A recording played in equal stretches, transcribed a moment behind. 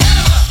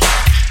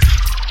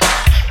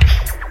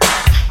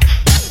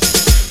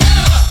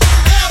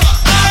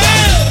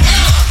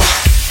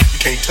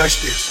touch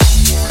this.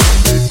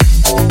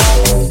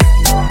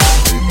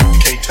 You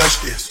can't touch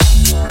this.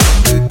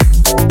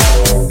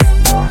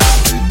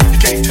 You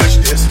can't touch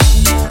this.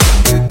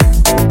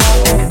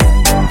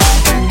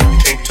 You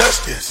can't touch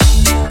this.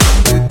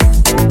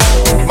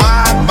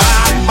 My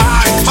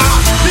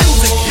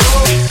music hits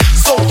me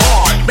so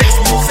hard, makes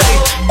me say,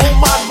 oh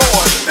my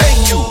Lord,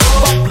 thank you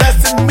for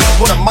blessing me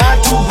with a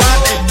mind to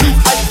rhyme and do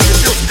hype. It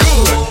feels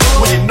good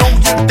when you know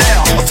you're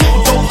down. A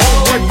super dope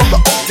homeboy from the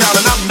Oak Town,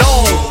 and I'm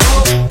known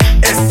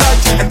as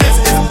such, and this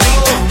is me.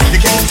 You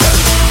can't touch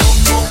it.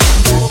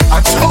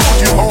 I told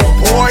you,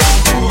 homeboy,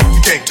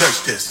 you can't touch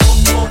this.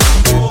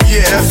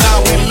 Yeah, that's how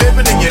we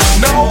living, and you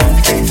know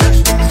you can't touch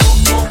this.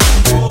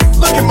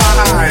 Look in my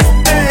eyes,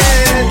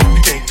 man,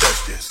 you can't touch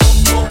this.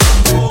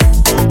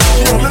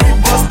 Yo, let me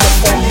bust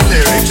up on you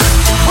lyrics.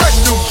 Fresh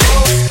new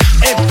kicks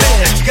and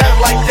bands, you got it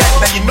like that.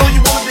 Now you know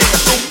you wanna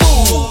dance, so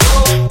move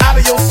out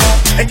of your seat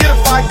and get a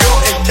fire girl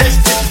and catch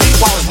this beat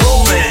while it's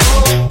rolling.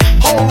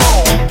 Hold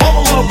on, bump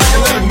a little bit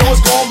and let her know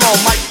what's going on,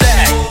 like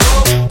that,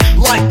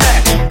 like that.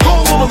 Go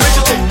a little bit,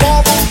 just a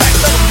ball on back,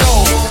 let her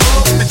know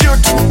that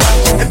you're too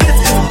much, and this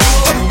is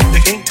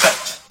they can't touch.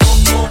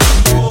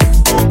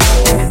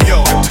 Yo,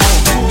 I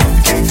told you,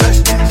 you can't touch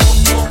this.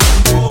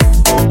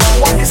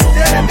 Why you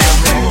standing there,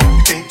 man?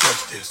 You can't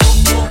touch this.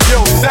 Yo,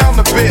 sound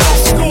the bell,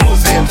 school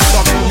is in,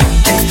 sucker.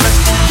 Can't touch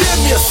this. Give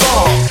me a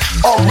song,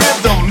 a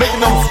rhythm, making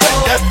them sweat.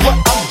 That's what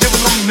I'm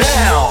giving them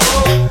now.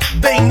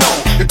 They know.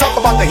 You talk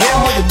about the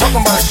hammer, you're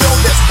talking about a show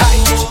that's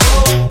tight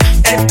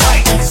and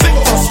tight.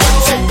 Singles are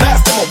sweating so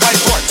fast, I'm a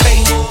whiteboard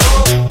tape.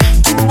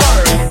 To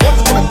learn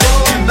what's gonna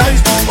take in the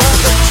 90s to burn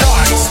the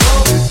charts.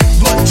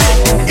 Legit,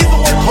 either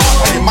work hard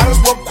or you might as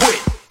well quit.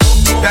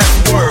 That's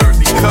the word,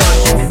 because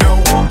you know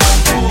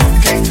you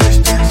can't touch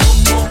this.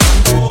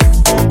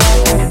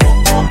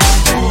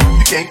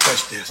 You can't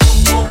touch this.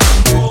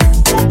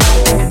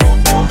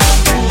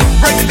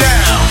 Break it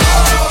down.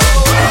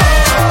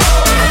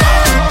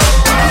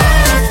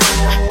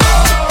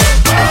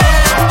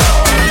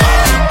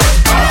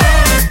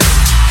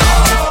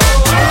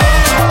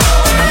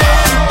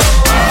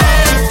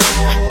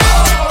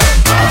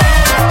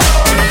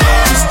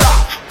 Stop.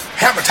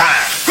 Hammer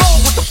time. Go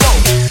with the flow.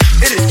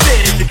 It is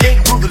dead. If you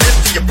can't do the list,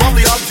 then you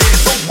probably are dead.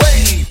 So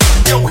wave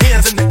your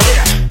hands in the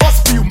air.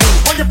 Bust a few moves.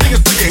 Run your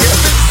fingers through your hair.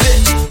 This is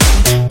it.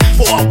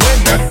 For a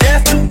winner,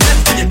 dance to this,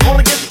 and you're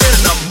gonna get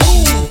in a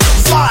move.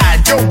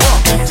 Slide your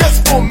rump.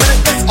 Just for a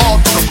minute, let's all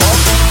do the bump.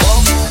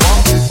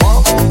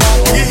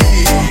 Yeah.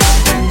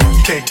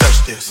 You can't touch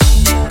this.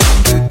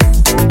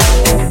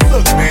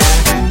 Look, man,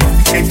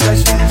 you can't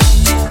touch this.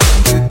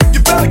 You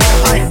better get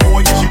hype,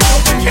 boy, cause you know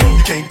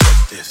you can't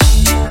touch this.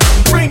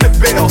 Ring the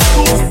bell,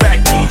 school's back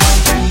in.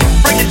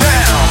 Break it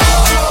down.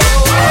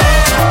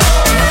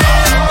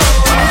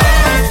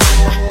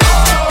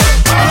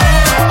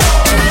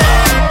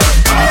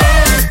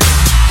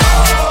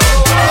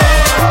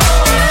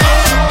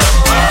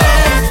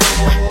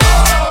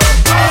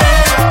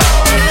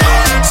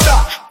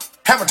 Stop.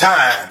 Hammer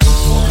time.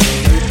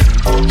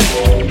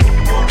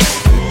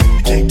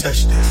 You can't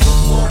touch this.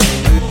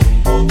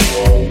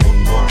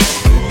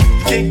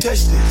 You can't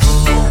touch this.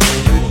 You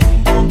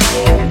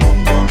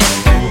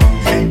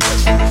can't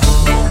touch this.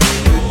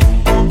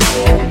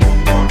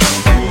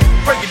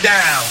 Break it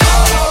down.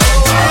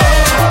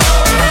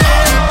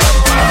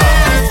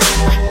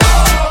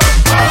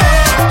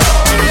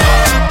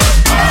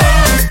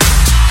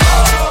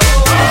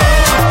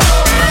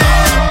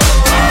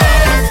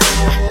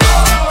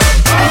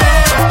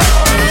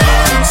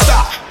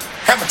 Stop.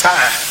 Hammer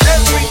time.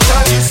 Every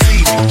time you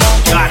see me,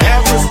 got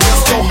hammers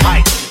just so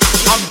hype.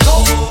 I'm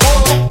going for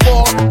the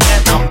floor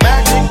and I'm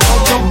magic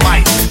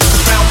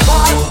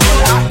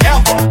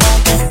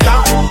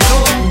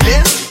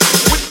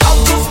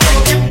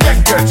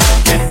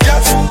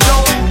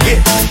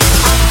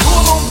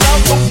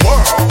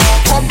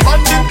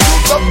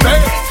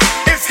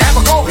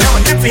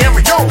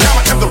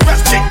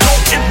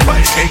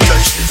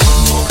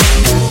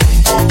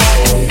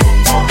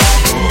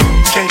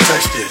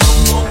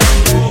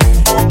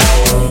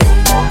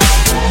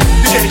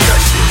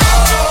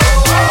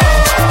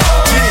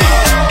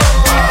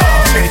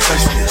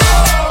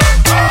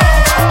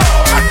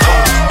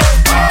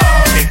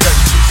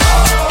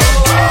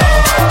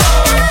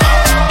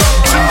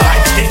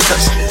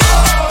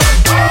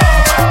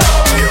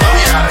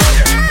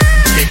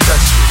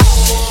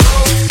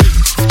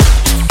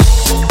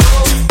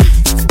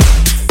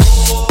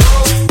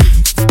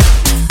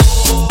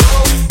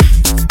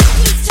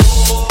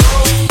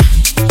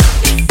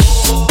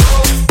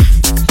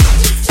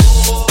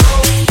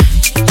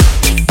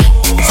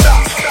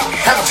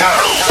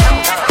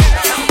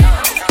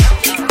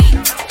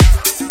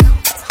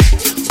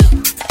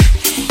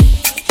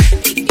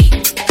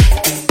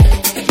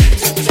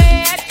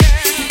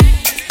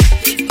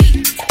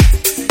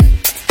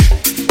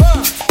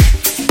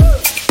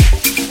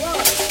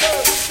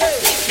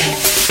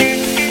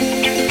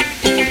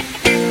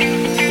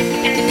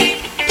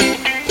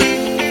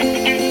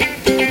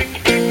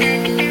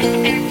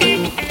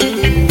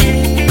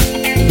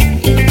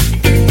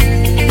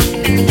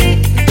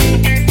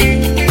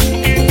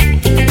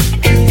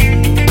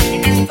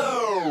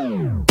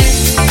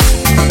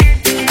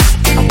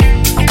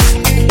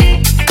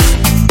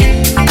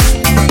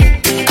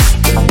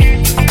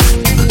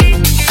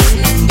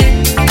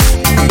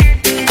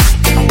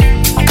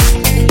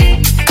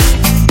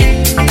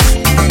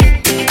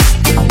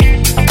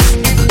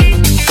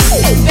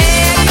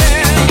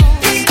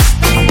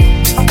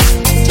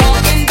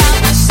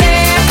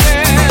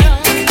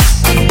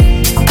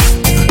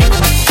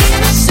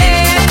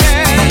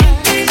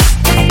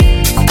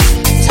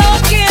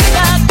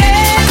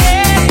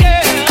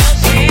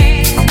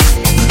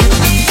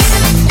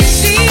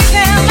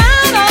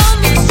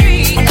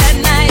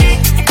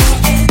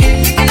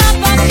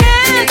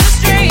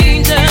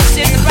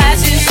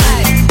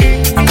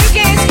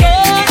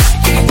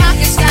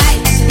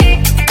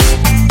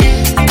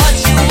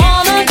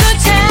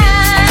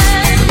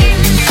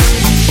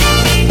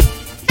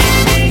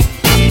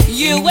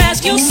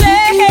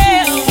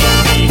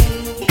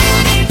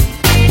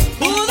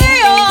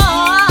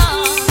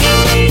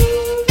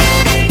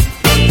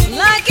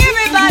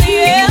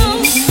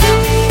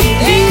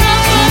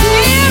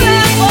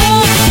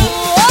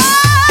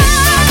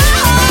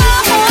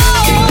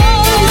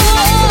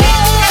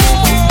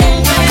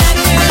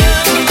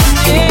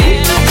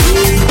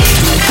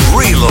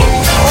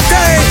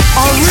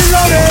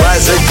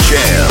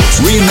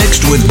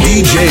Remixed with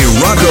DJ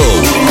Rocco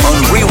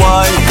on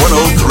Rewind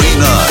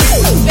 1039.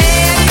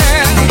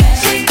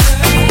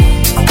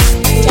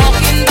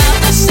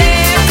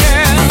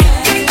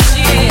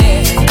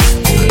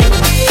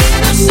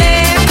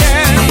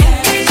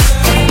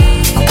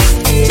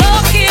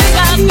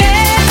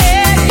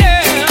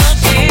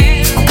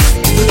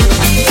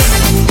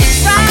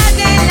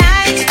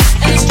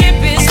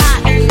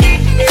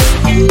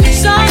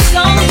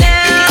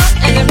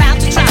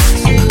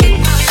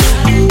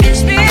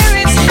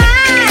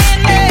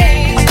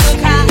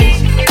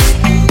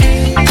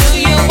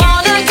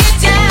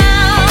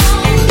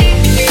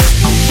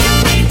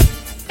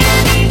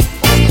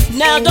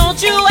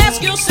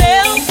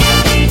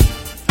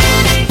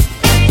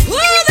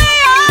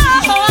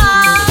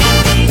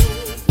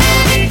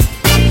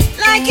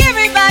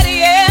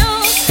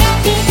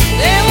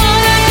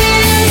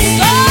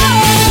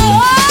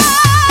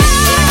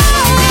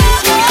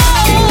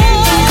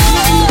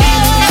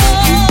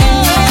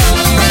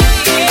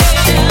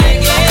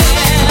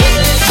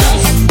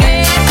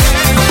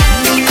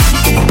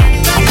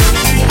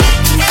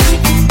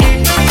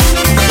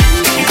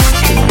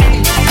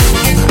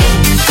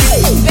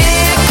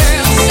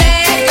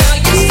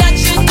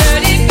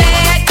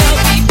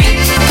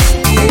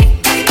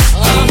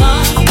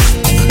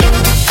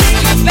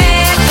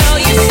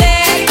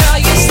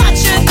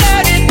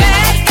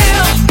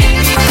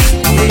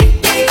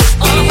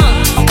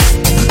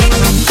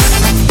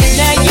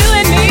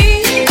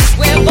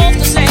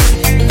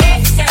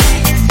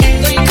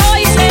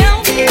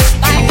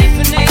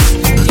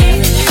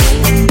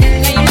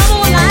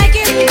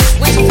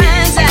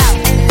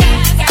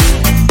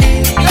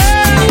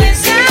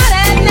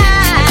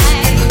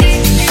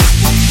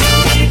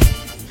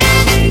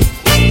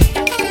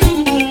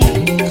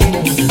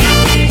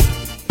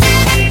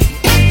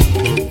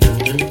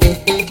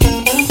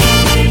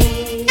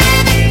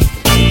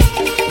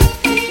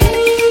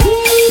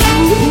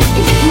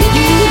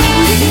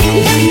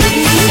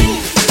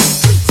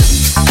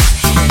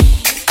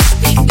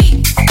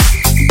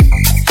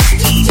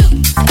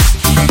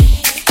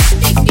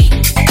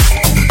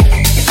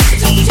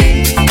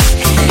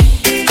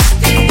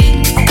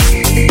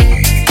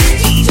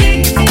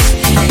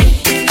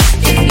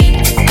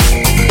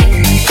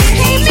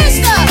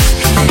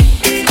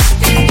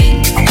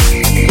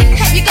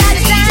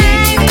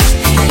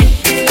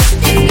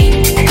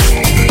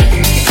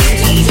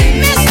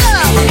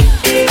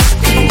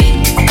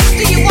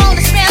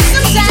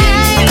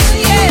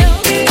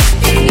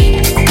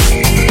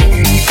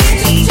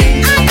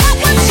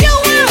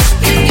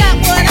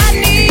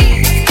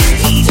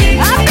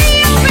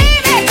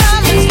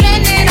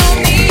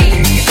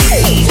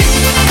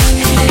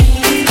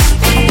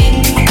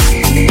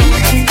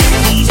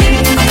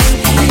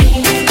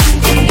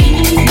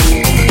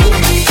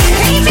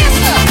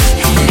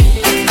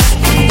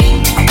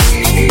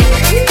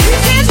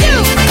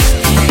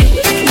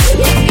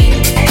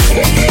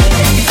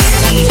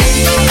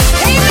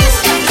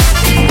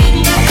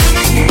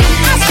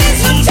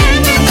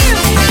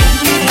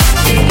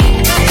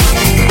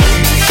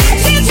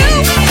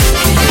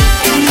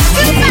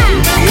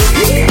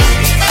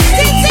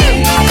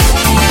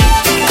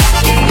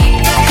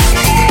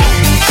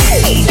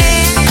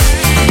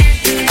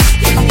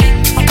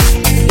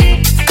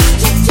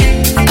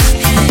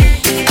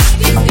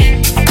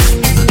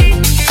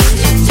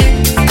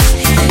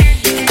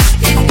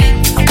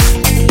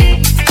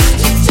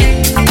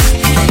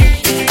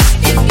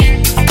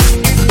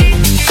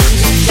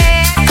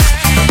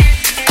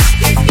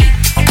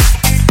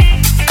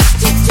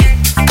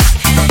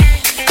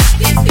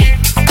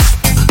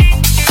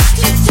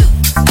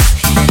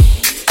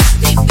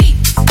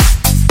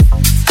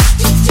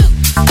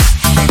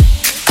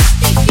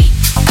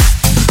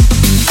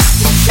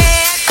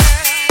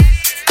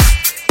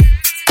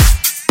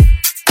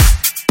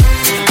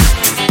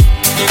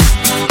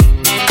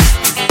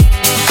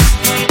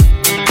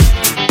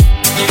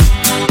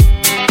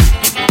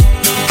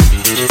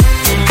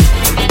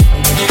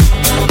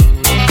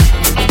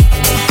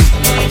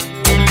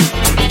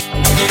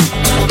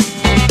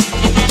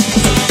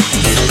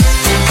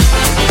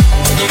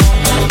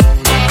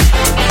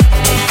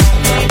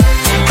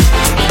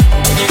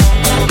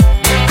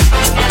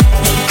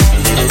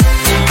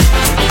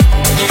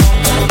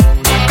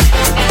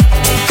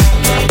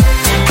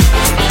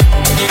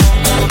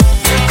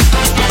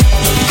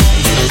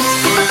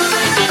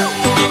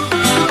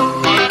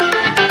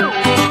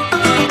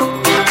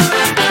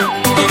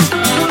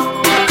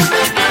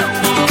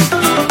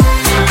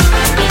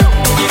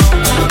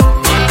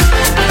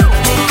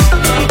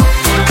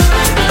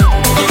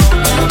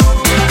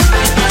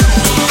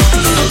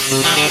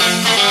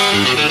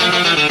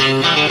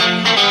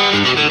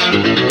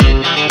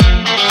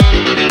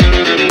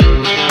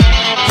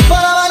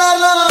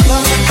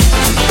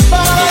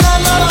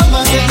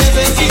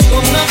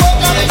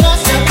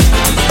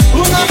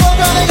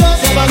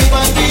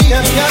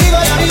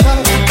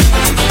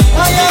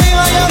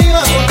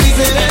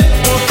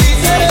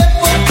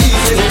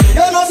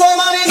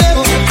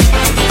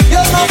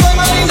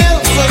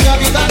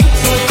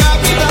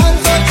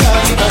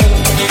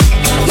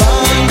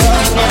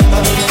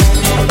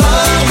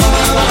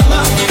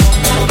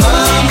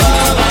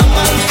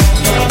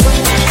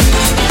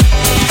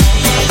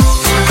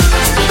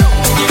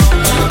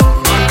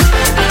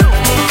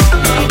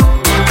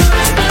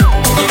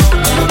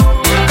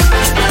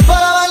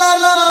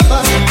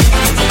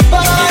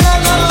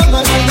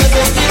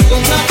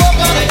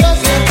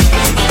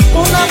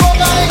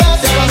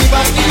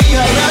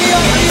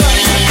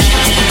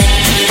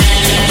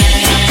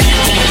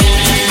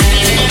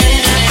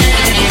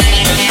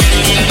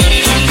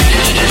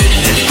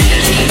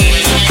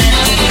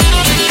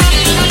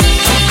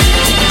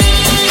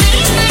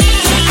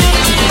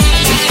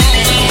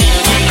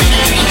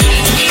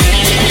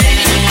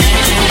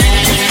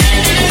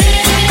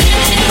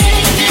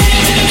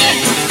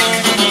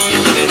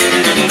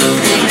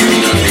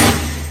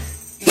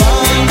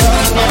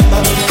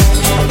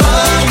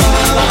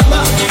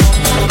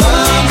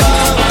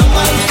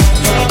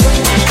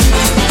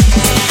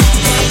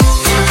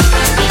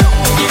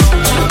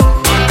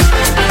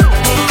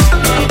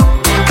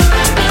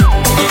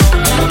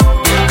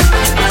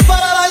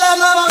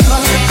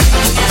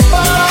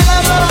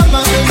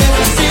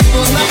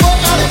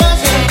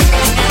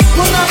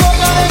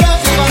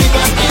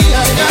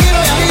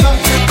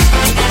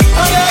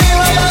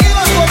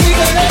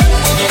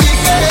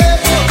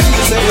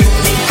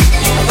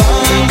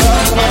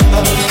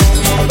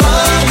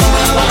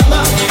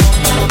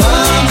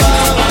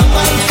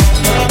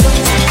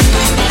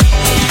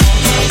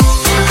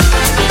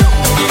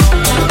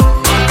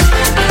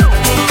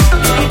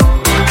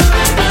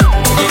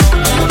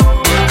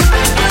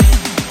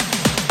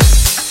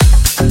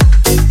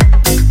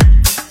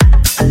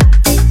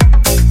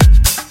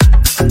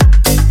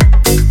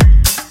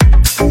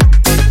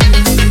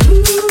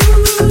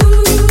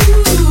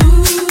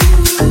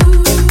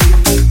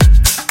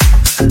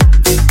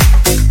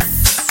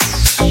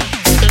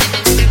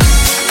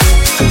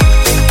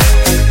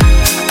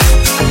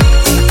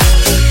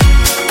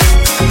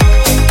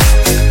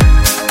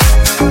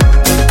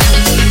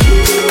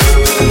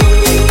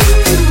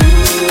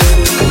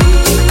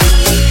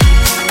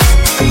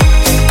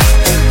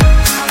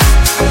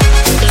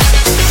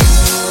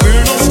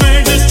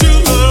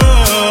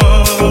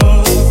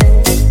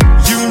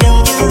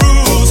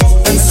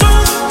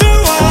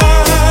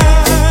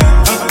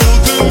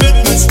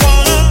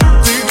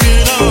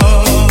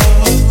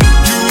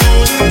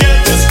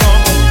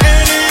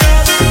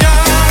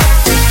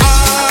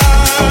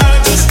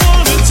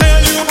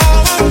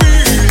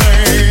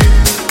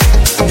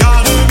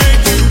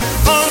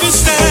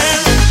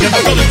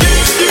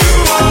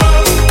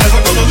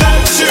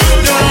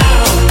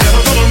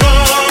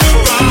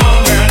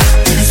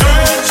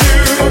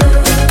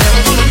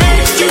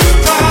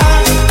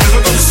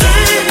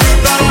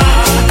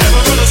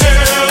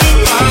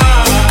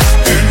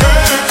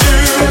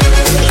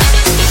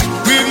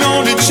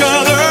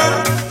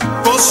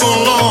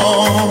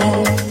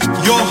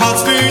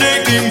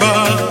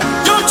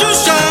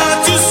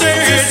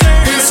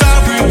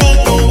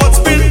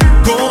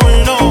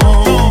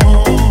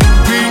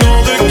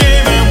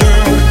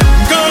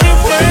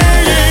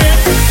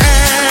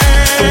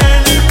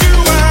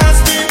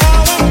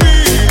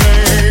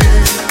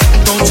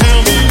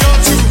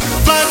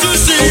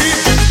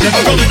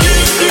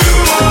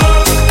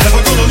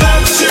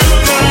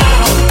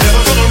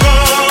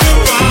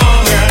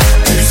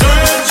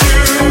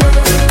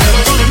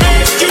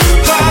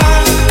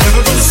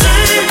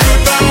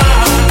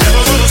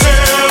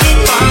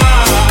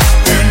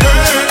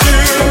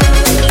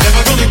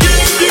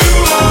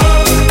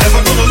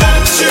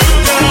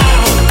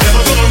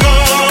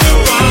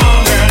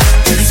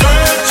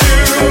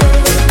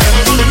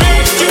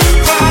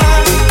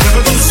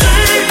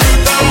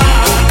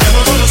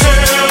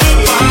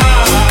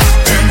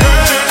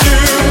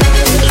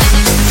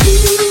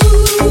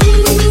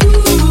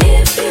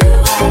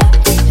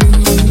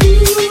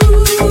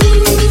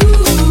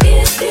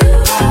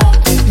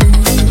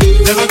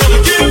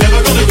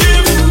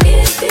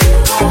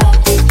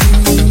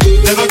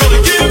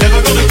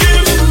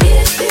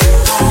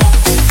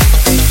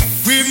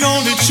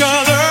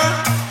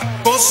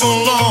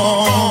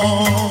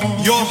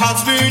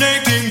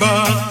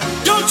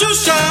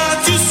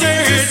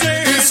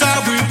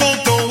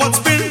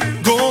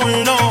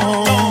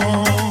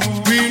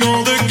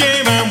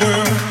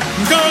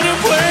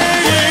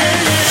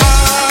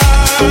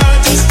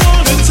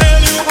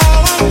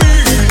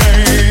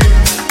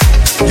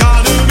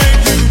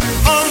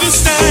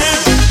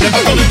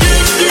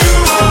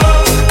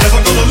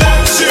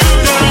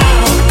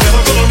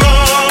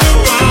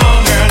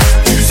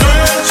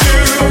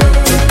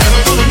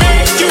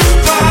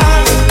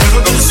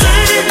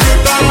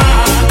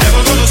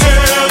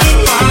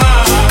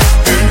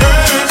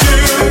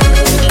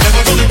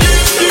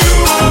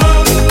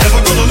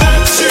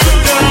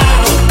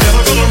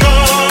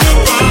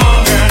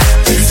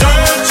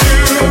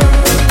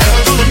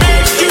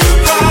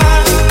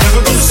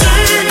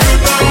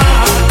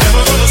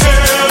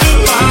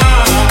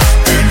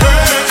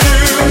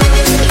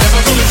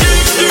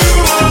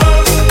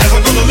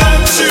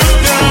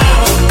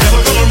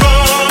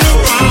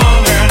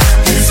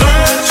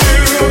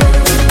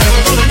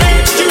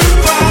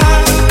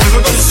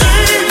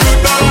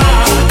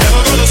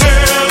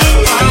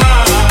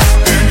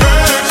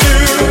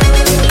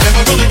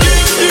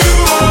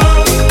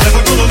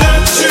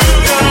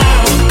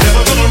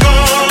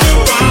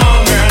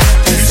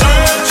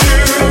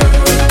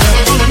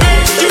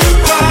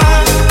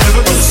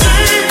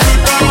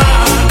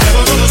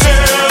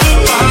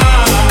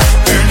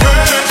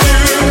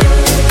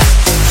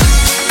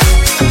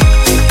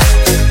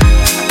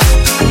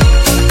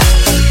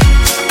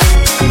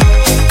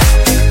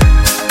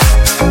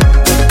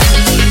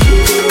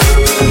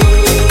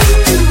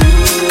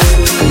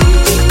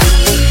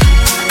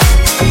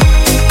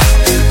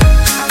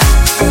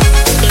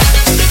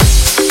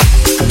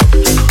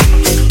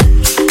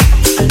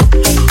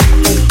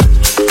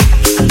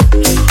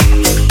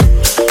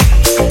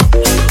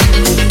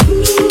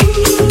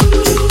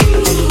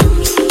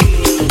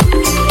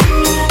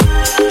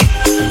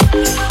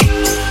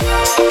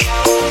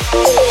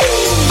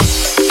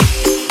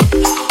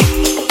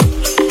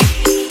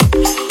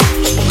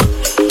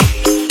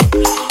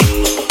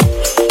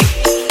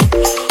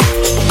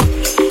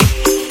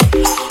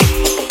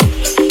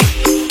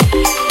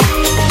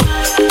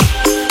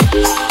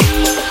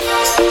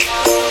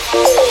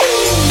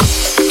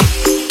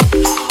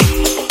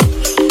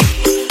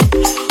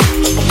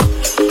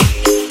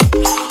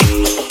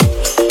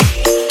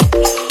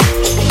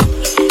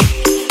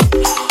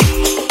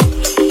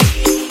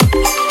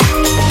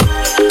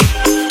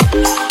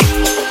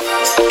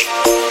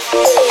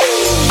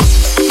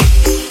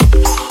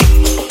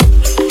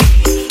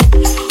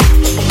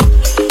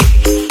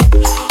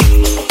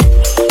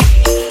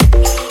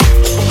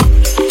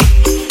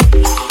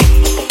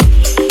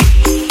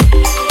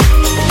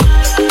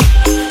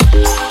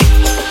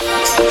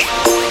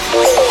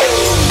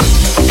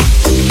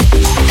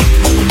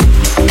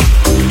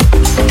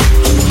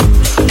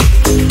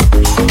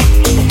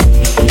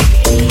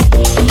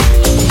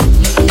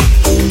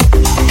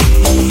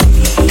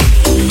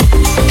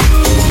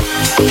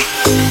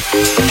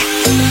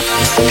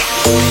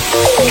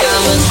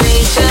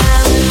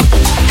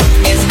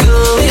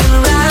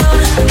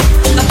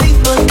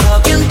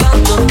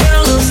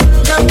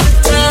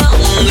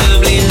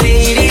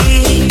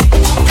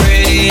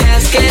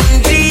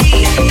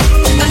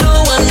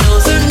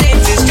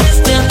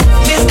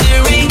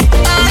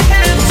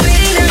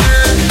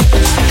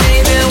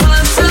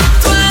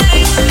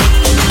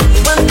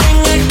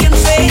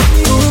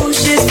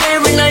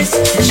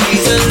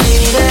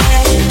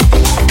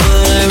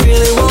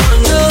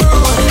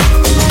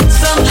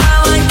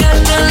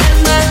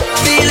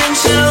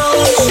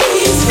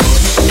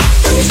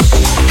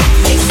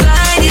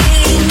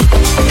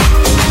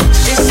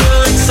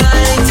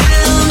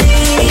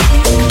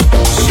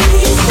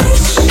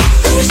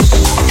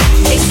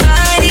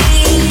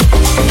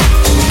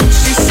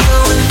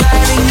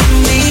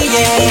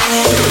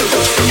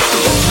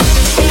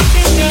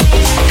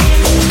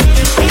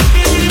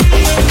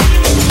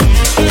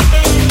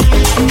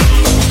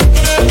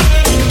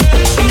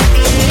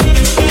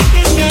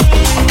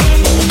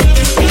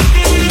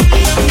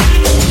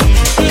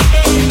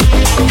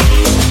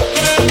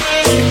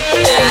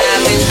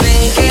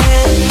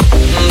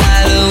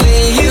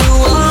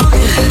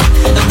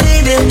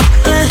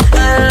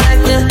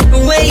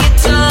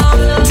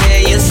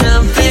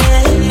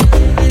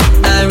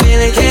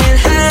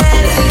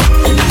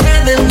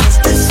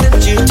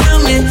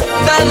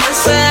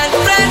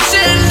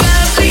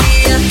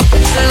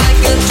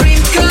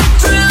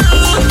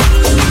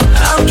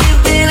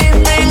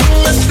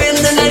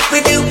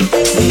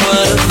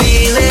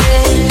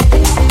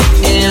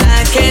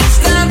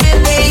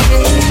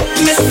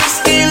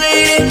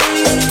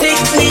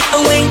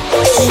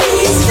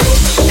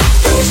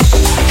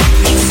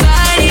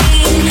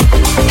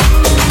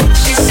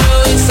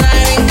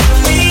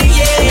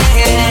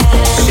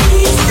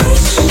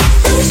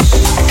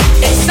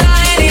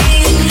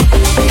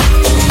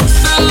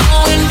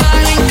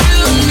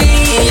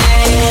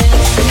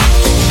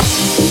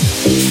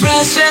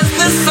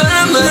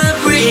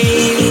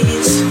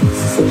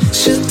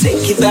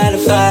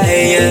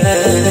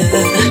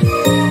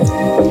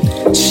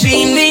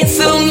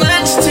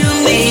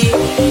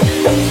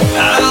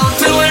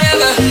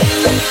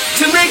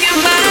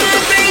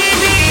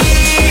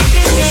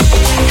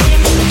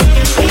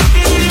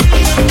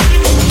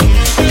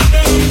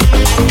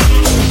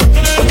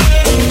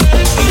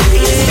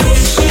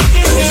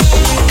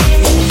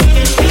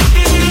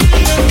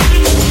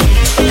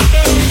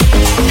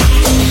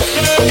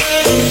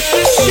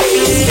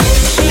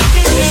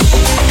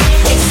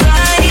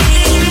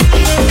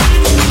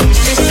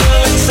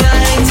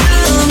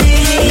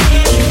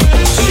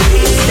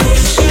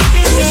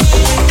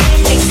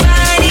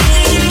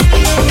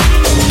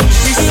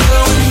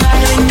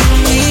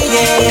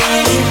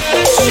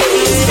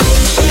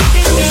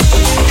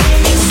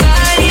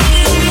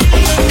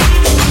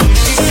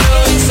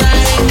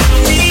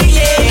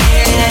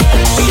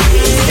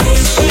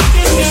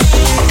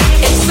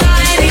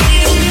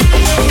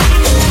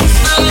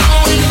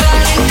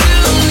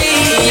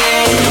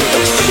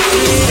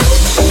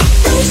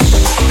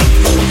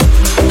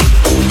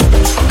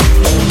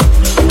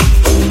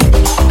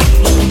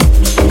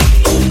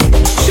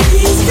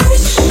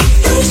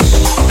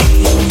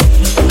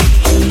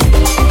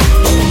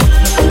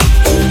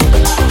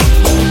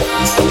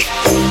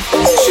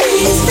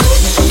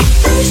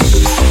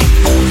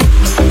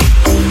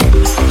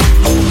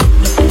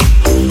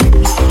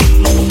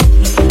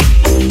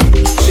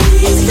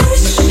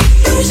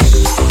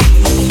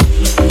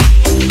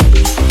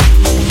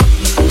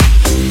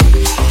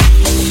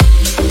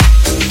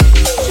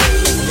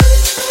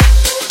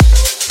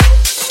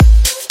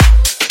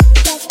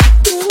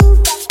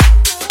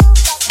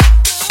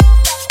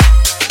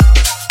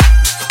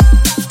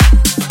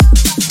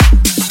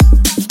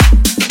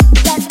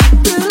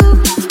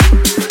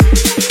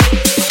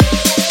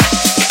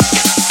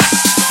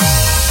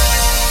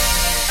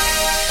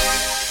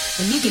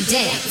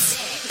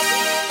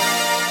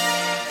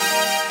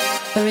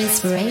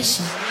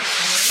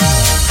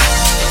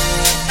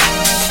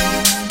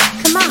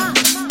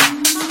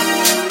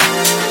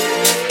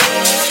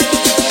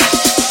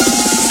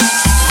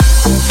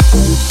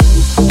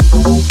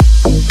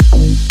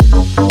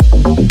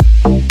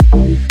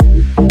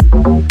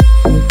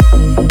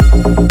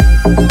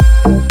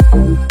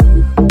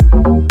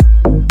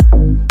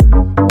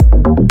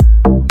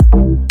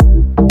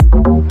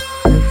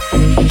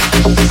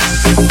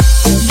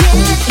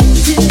 Get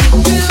into the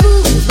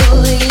groove,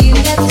 boy, you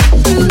got to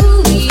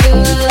prove your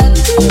love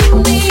to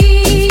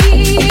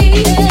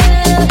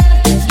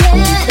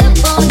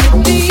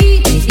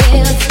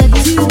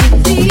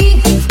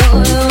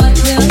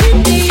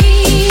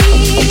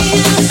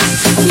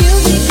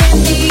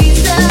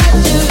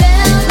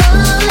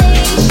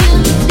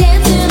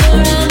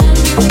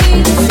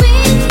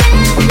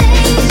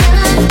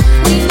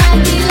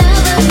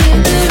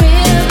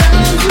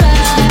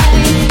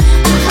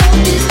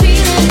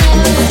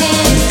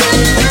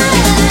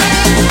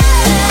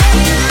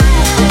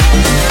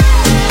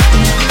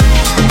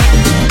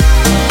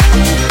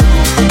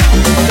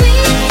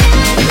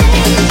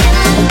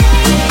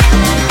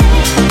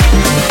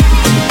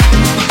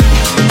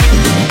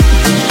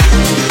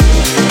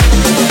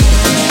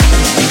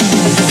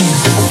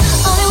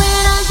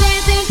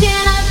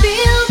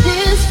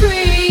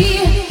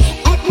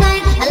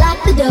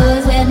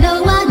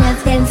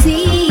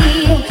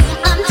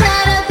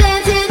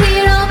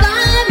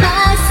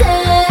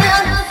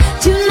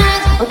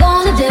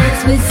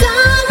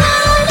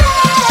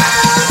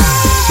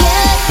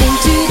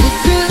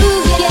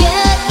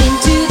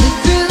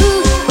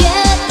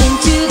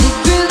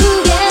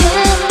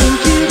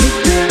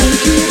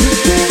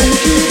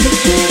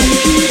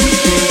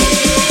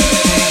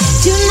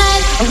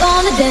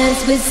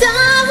with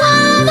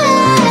someone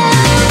else.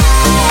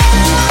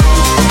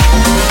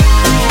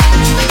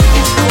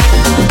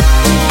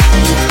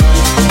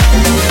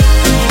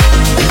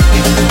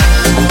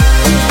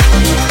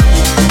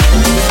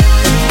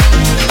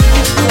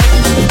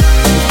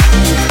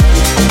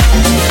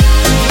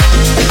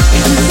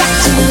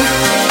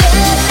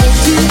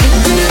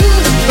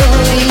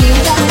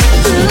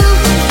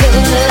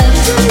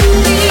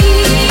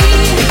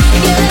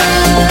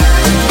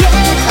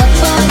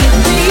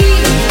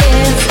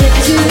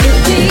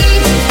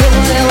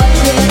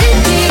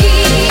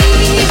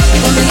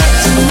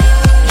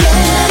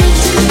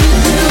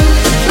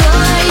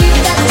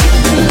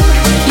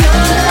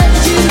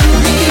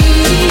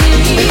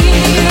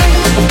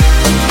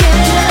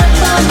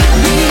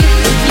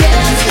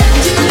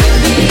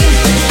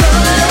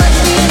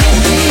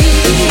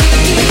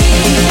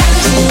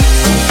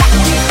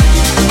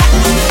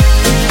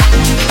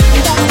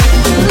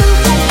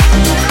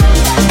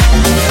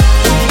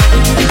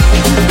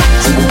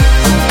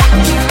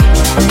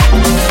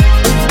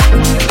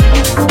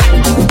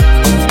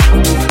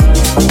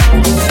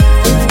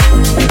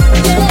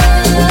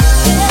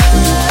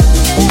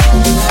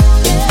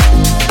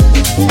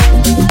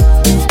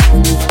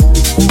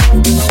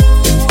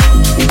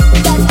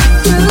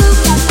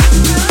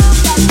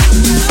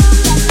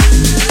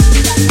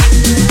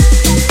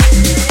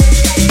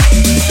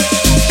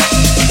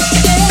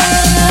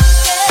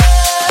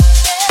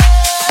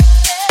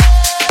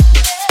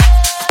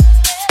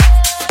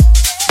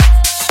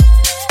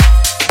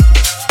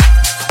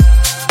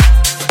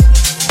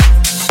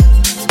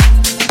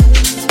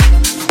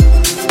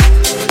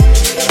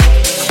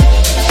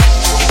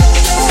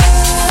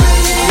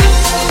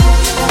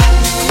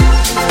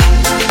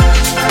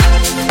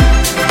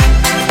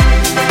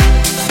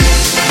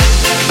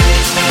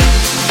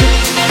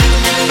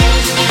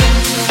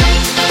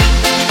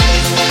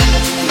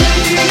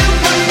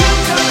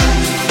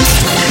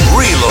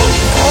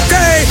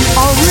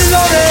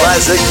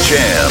 Classic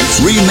Jams,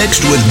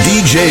 remixed with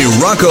DJ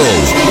Rocco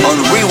on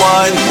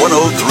Rewind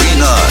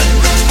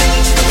 1039.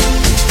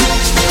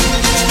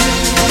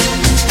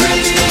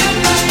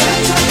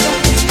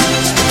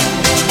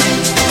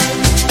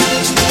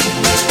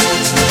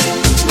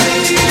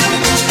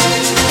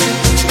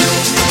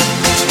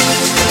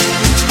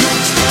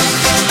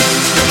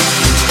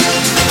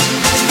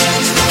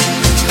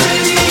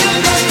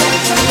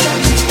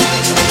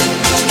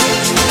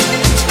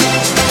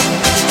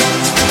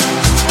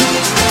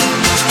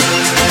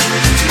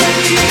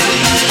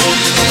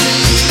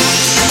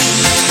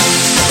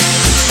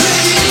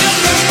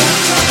 Radio.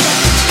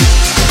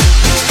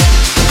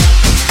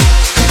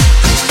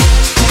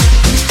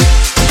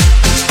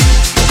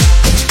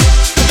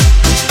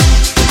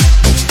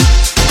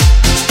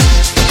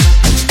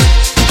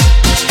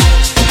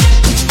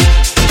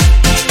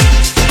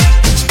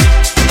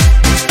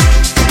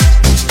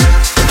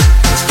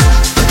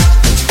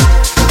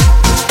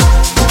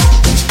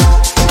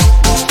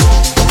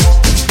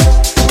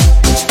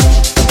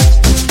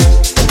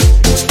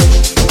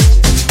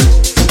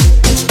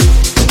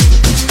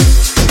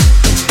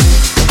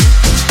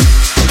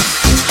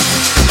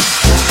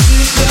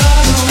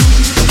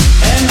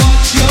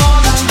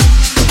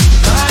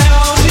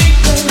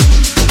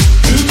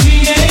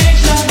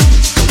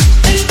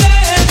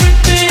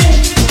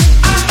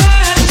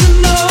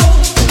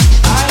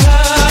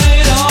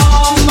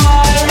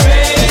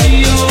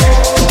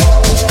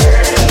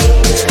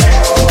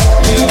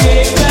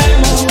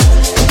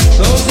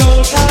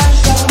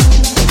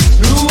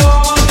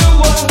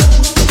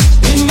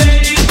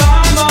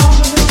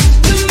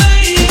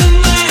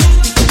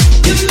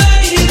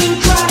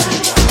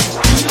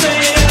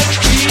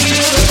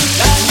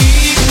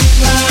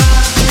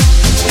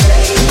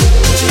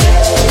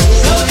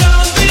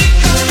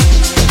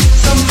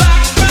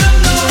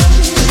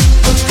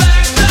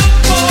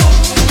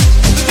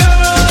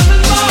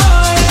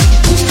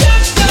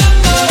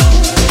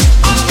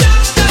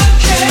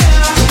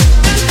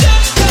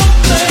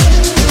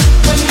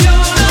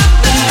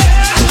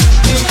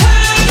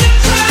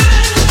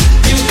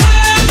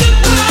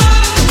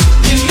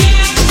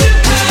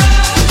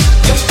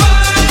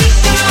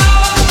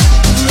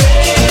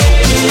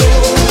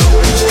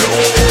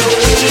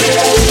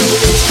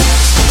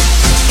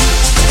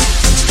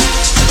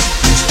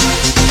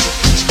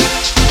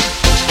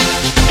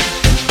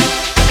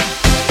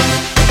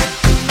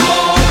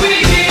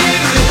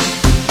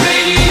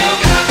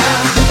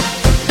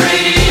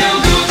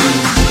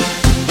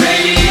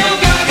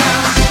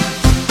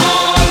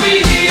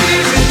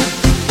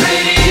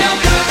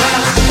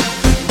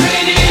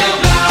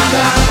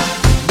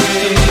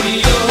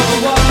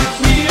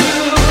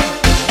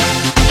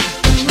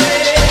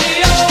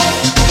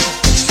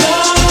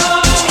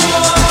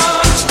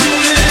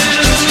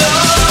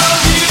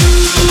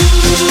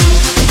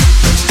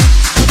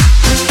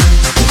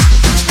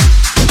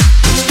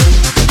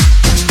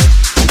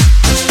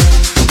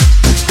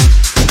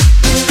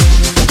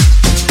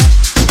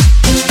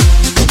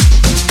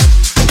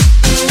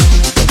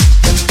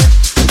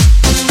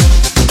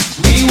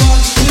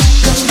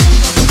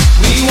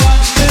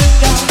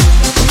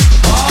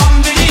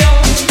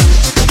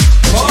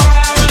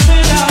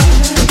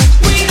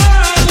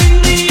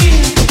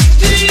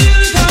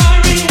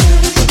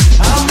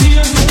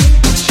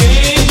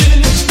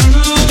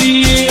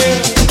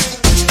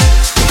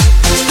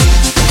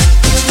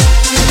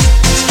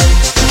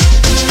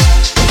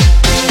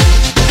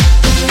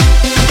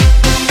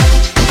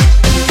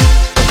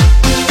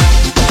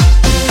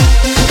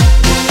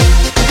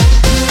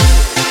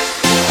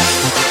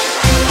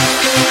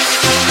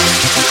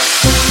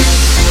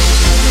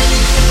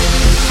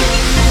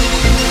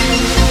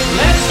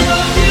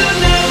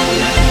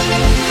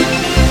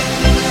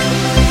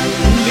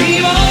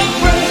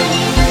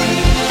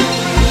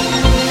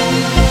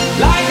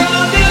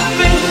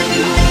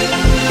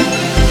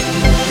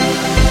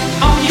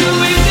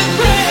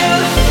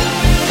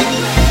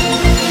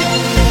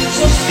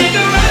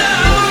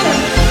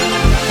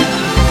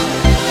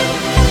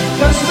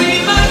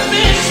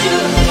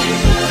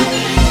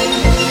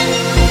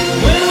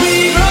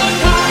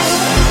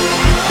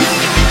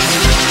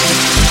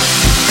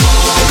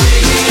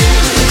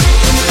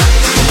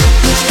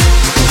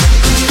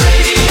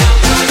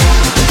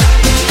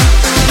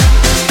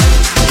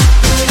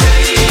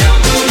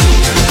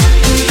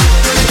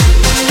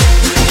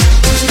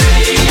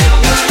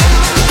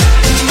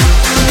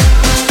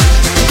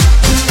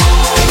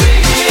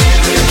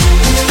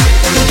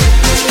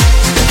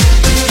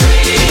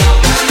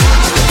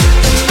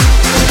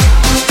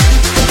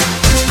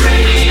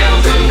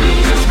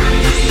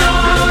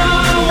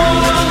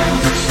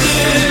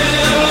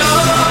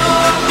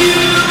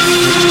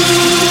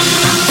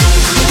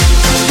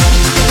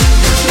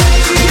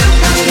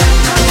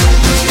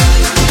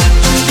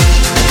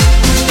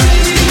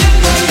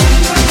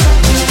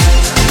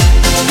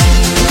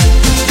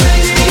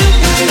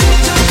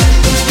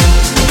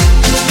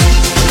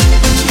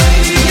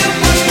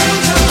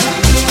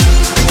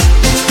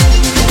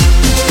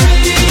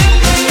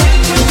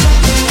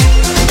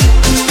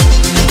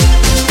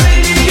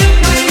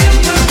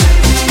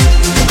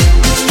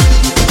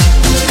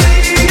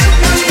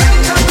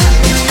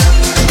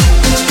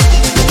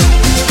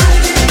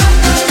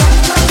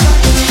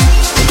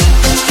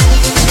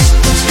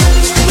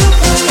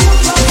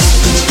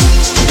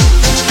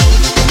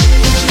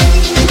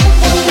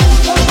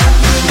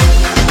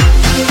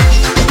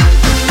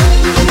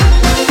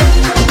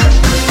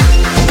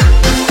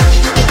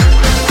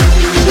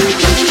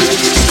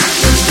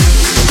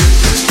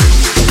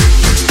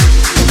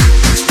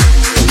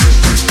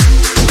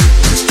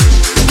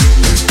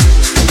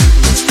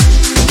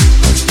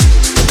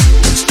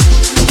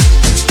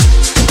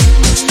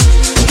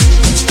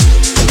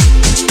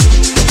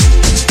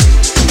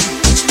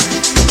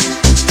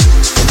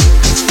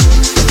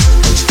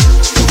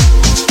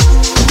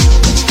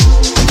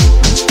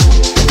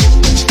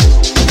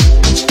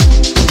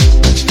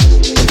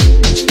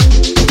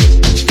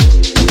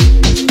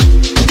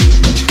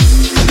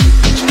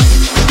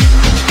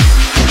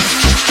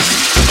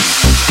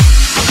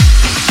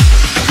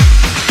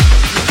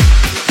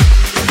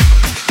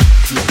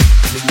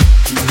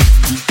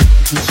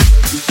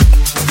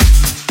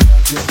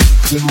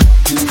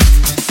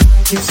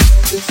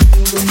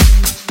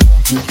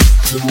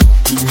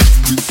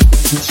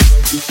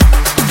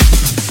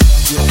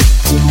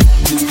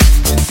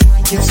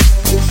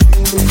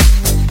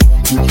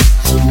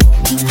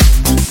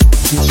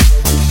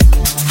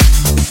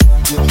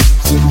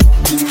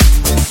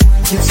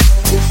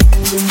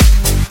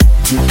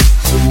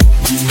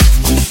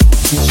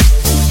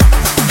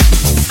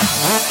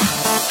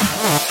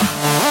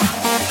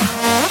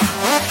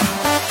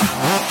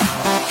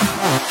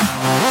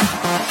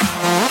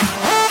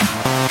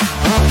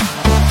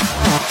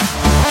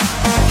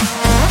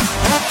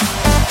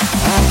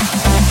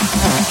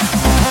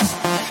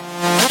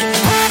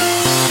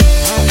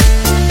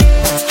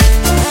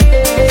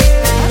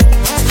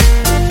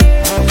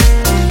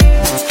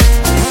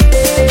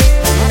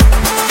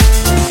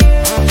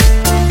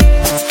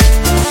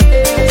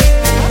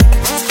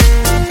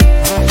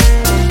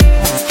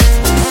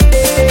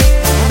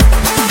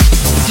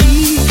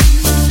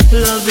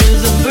 Love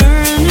is a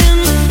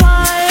burning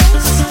fire,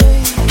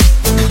 stay.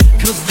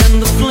 'Cause then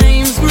the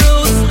flames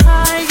grows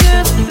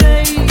higher,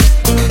 babe.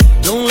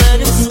 Don't let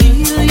it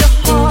steal your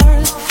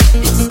heart.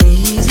 It's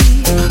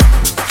easy,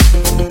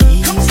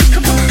 easy.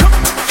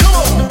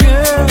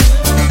 Girl,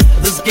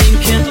 this game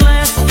can't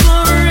last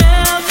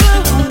forever.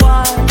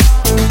 Why?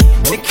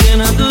 We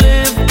cannot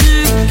live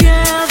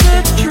together.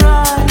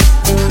 Try.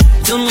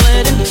 Don't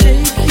let him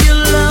take your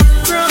love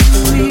from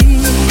me.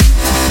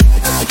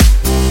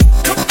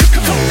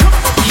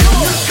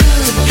 You're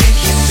good, can't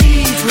you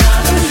see?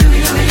 Brother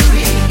Louie, Louie,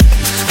 Louie.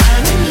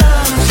 I'm in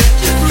love, set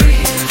you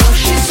free. Oh,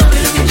 she's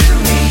only looking to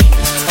me.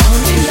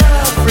 Only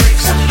love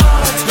breaks a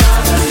heart.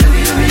 Brother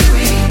Louie, Louie,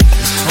 Louie.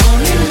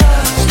 Only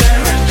love's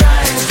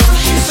paradise. Oh,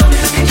 she's only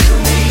looking to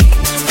me.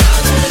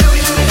 Brother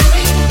Louie, Louie,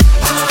 Louie.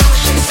 Oh,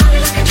 she's only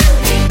looking to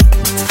me.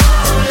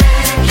 Only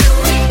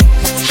Louie,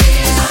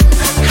 she's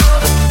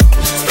undercover.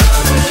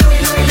 Brother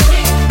Louie, Louie,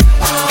 Louie.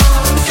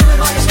 Oh, doing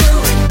what he's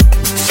doing.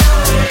 So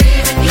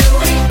leave it,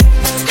 Louie,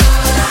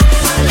 'cause I'm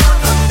a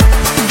lover.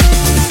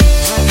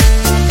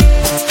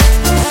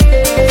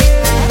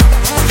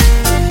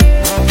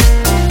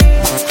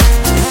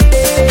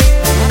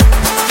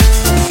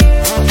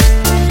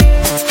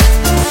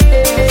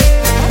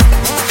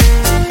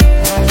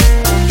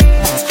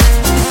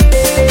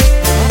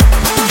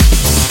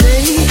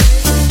 Stay,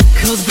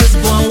 'cause this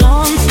boy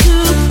wants to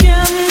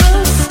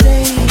gamble.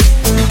 Stay,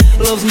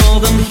 loves more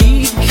than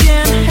he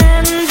can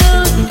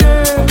handle,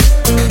 girl.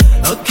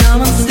 Oh,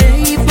 come and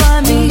stay by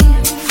me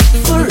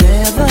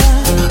forever,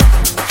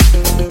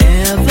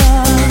 ever.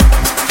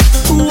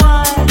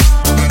 Why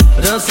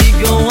does he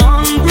go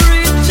on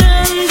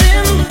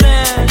pretending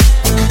that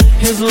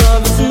his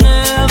love is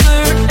never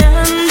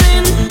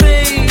ending,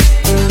 babe?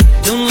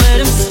 Don't let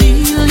him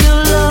steal your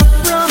love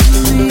from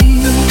me.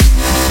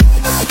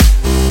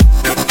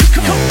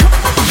 You're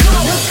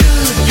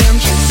good,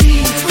 can't you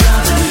see?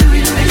 Brother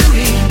Louie, Louie,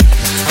 Louie.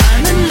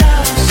 I'm in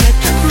love, set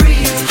you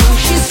free. Oh,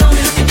 she's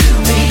only looking to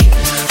me.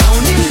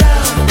 Only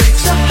love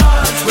breaks a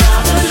heart.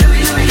 Brother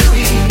Louie, Louie,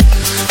 Louie.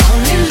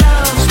 Only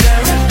love's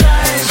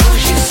paradise. Oh,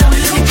 she's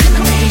only looking to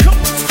me.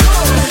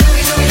 Brother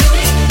Louie, Louie,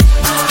 Louie.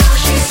 Oh,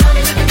 she's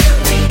only looking to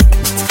me.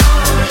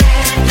 Only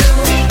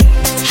Louie,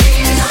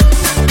 she's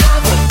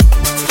undercover.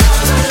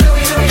 Brother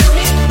Louie, Louie,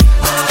 Louie.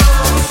 Oh,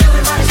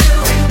 doing what he's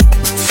doing.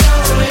 So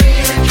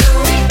leave it,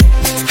 Louie,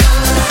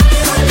 'cause I'm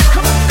a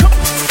lover.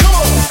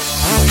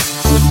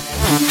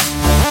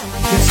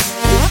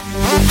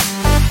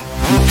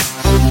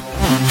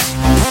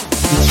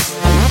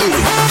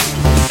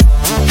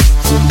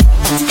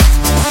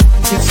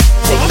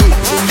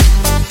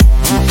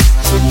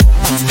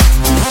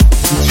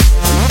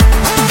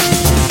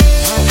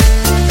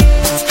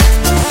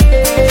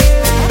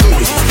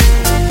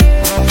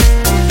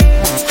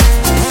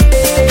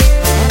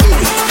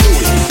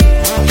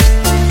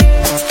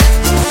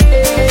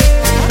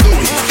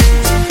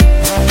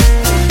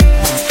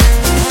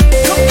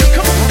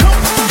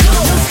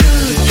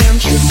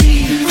 Can't you see?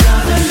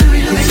 Brother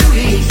Louie, Louie,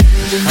 Louie.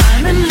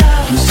 I'm in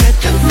love, set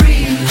you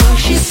free. Oh,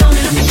 she's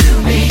only looking to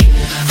me.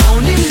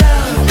 Only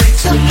love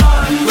breaks a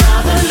heart.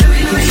 Brother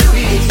Louie, Louie,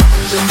 Louie.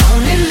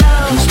 Only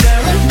love's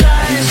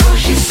paradise. Oh,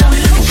 she's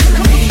only looking to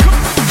me.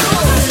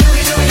 Brother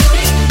Louie, Louie,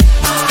 Louie.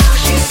 Oh,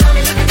 she's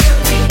only looking to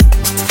me.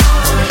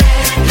 Only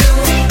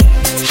Louie,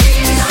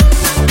 she's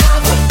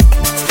undercover.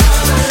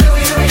 Brother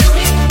Louie, Louie,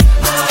 Louie.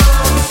 Oh,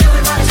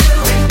 doing what he's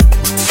doing.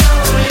 So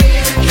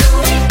leave it,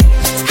 Louie,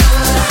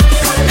 'cause I'm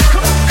a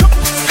lover.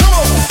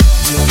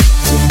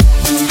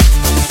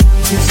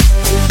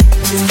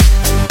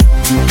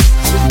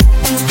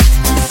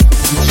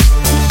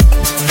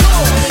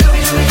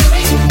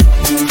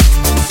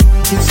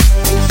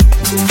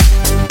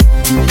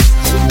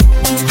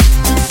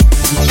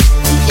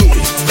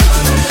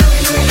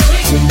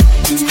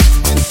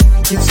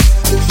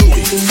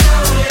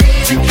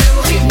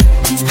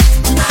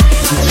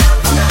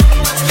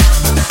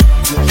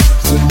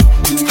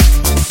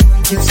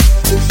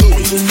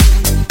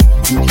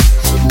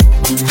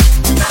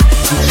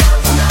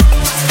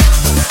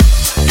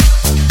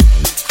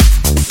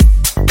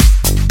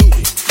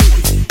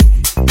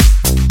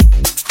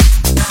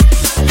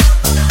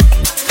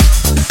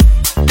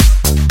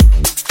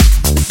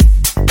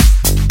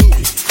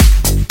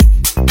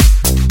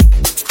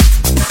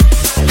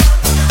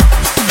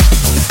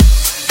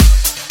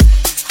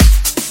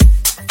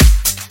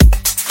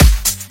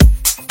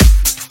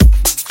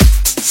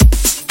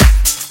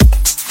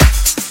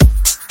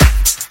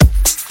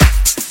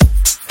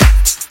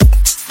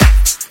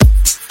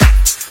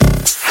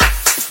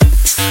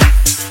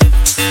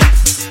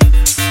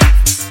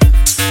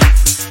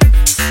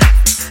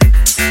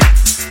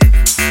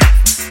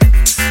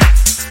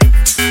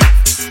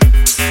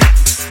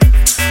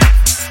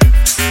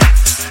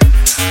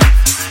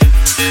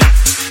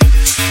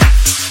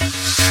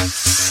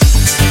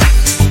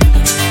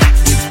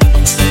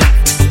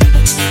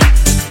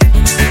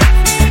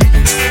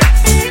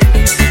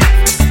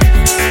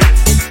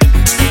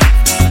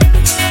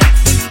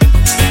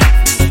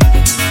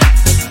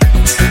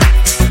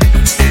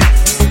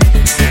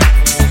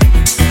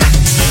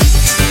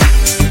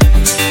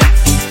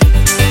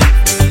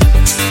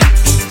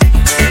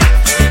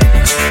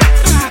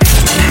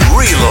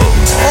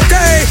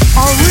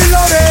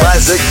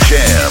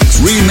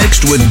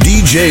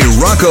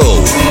 Rocco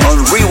on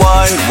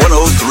Rewind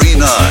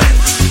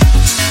 1039.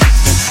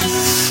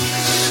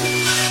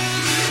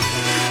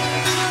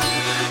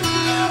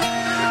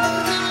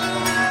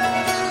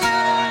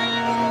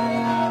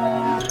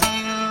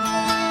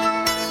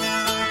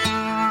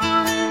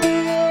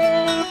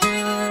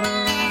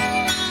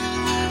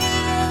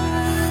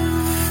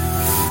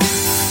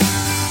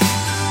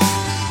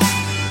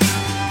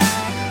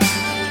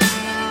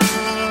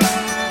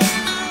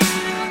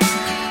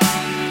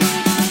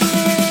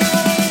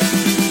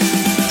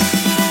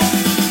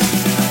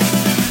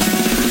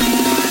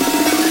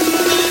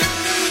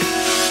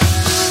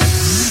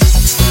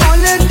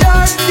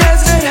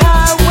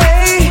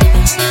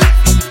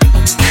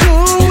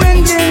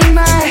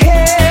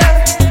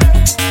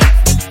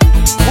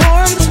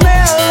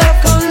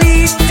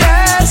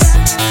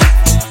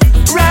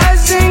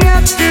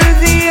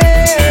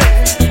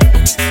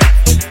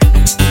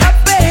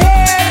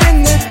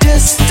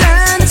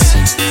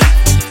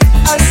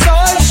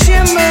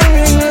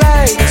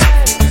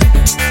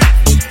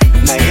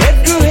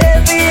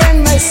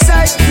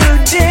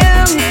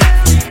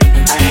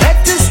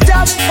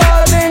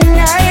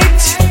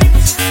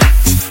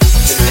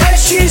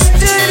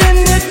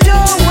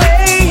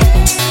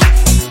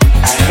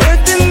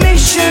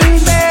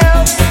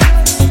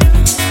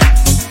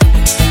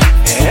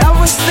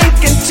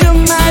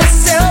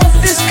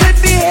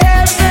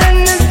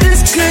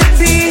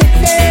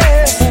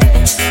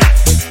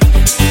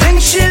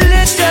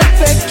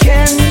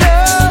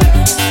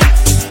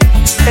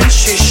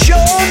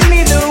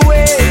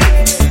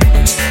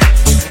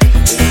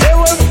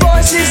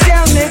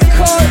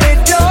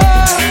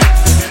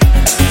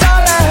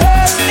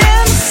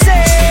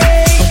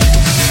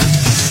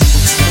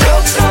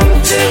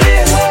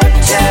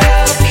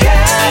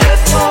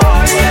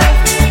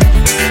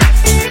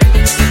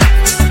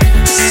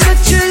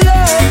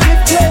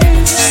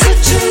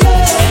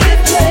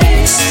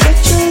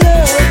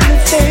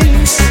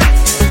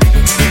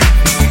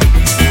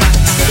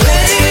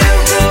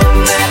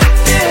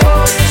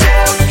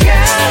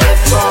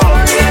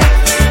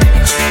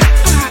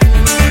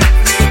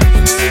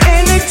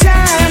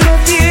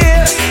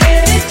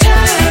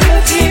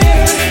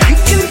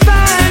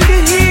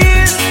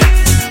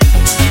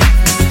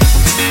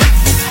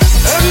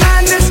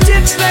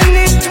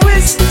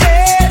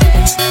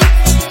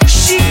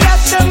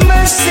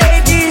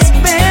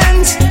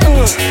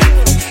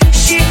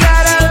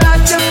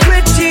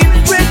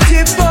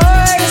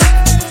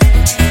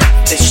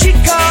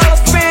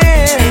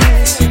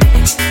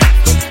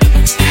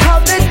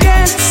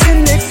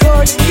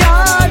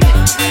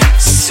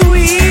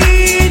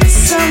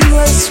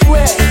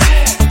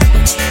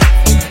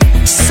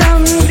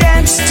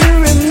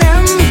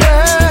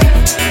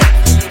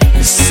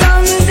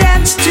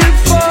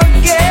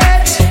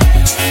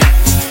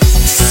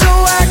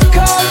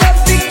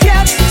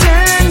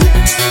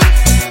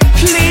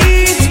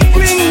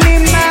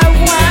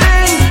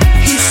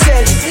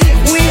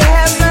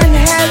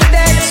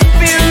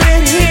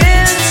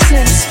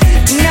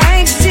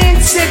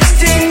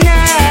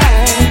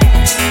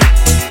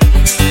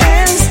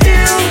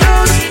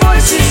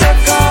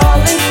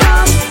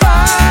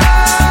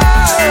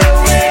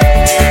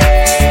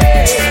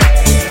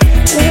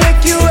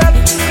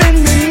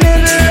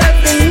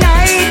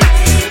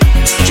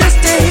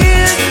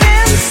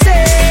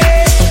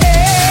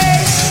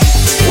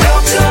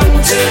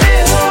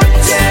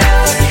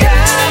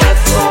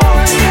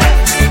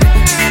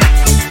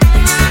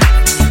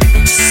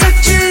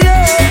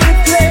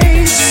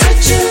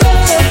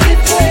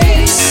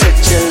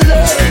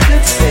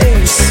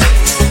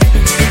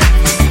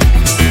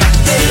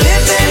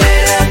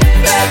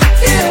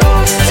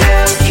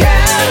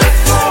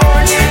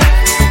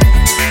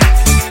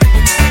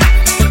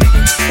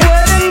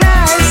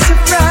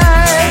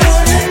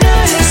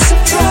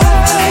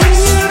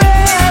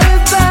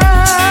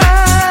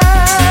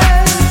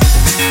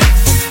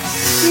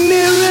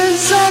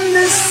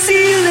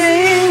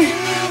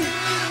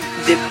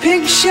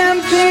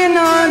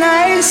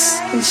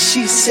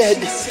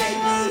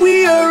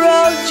 We are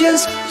all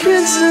just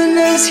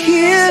prisoners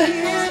here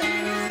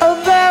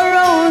of our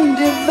own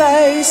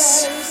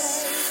device.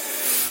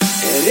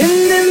 And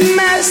in the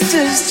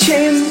master's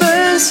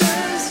chambers,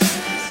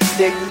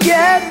 they're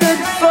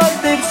gathered for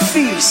the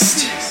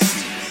feast.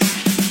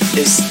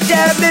 They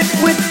stab it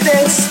with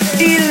their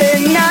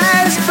stealing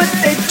knives, but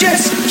they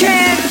just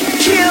can't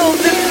kill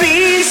the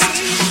beast.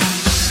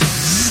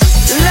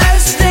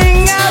 Last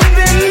thing I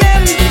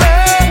remember,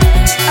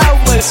 I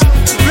was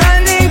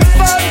running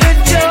for the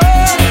door.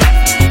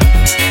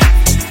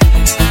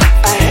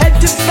 I had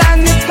to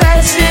find the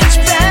passage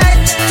back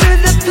to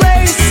the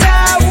place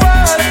I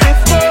was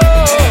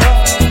before.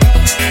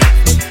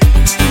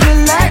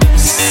 Relax,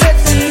 said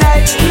the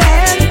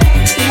nightman,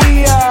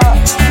 we are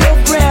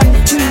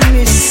programmed to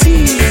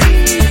receive.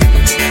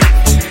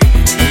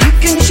 You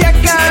can check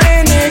out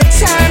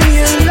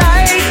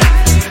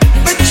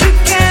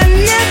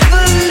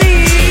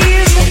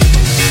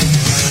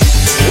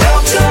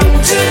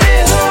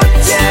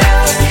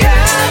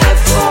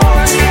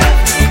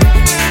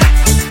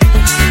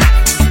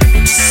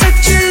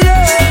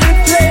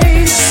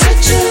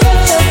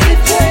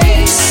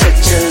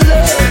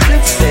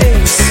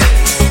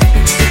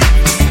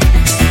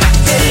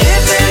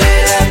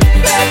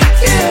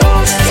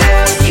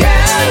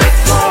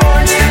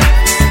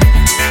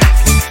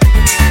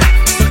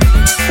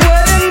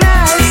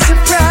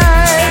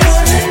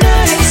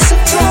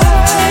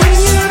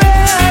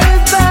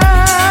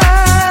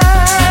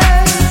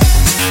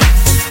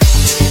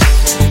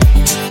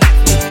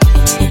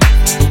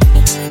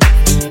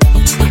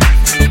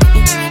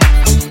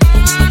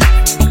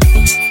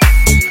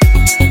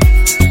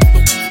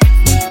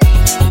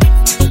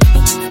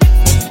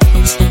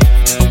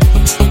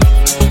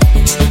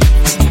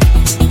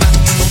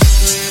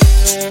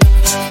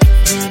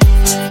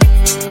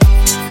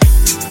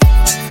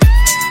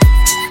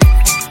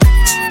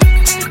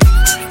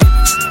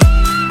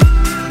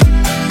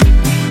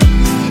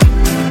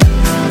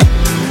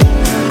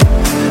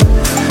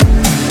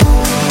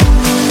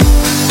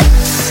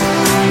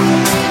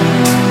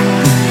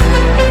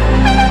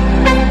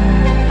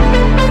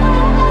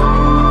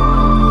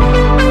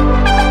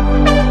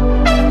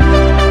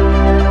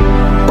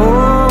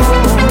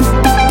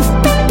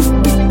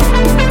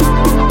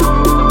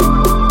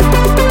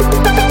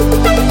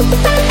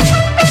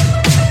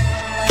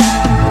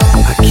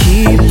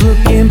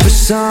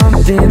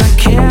something I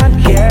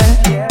can't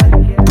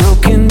get.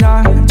 Broken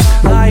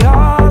hearts lie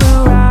all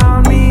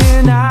around me,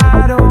 and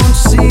I don't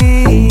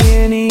see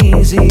an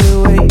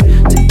easier way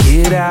to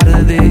get out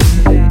of this.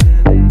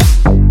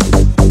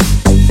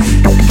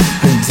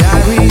 The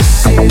diary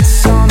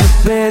sits on the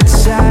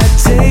bedside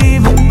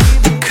table.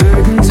 The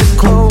curtains are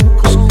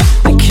closed,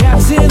 the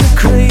cat's in the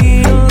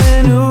cradle,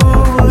 and who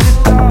would have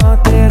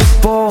thought that a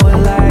boy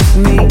like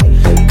me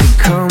could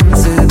come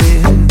to this?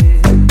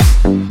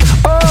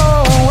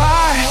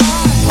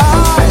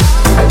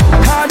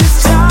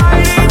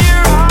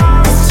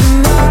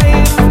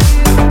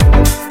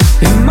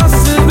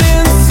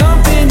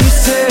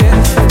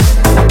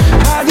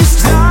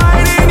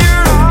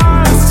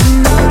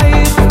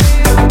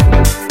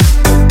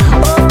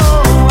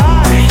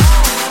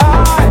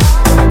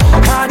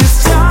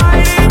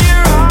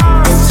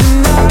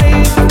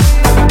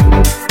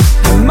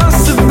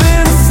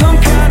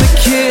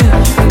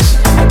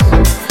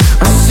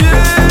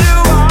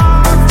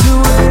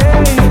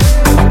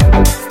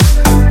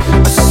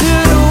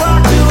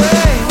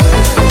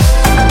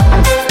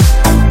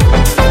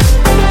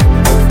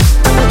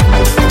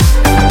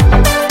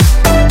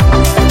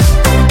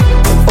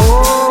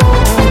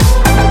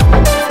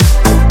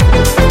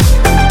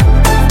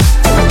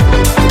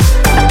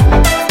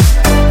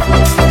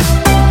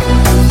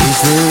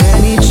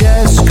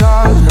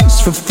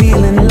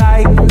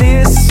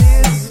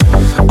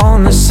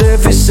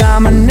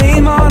 I'm a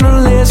name on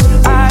a list.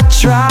 I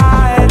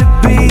try to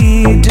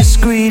be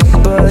discreet,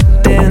 but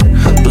then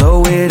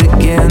blow it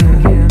again.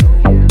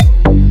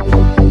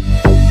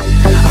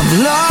 I've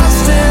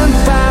lost and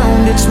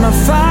found, it's my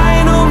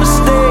final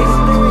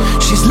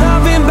mistake. She's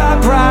loving by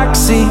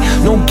proxy,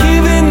 no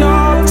giving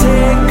or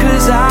take,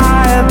 'cause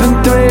I've been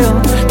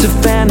thrilled to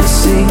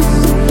fantasy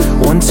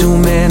one too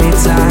many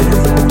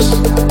times.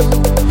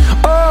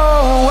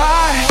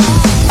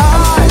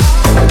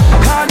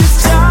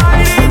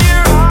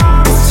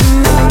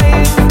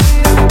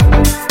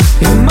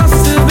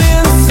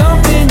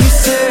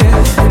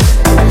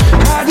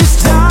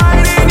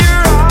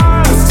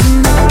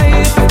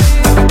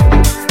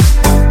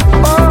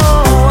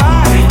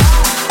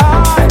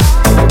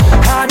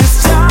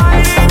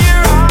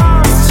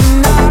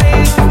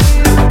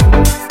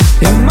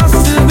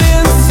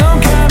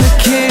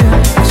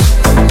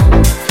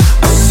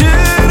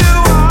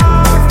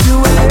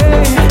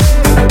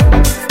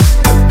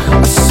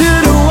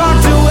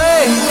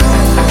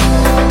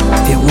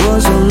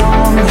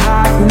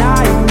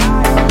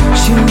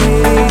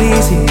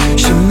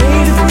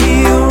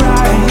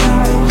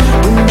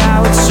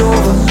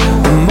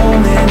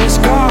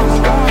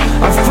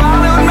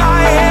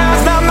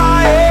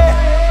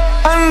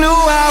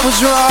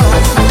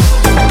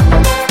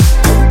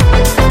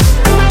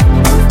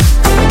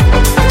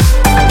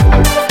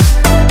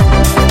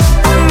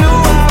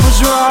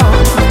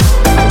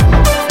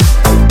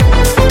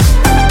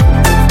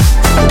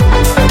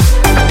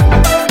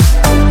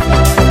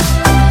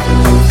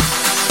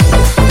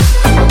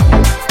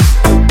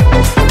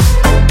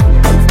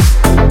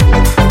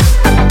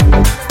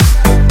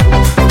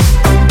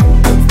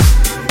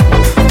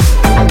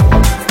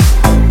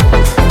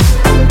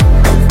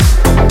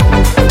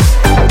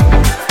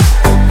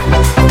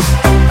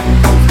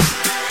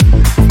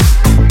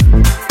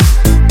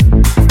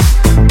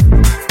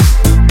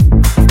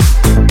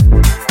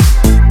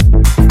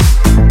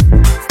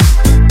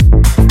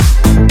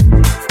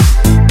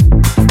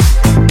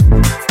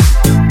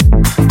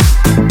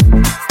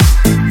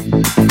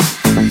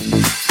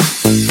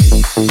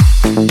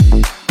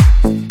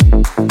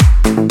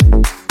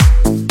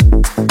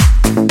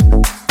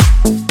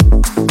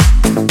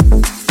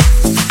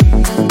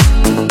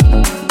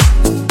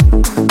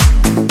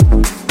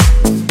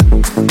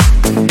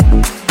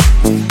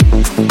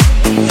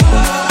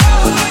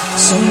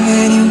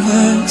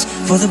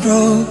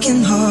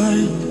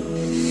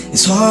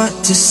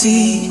 To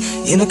see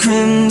in a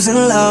crimson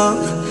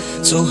love,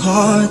 so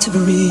hard to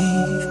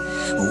breathe.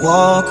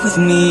 Walk with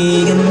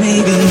me and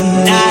maybe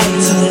night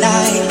to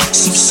night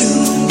so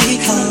soon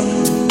become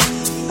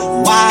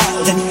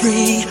wild and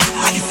free.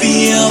 I can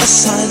feel the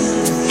sun.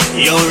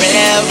 Your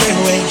every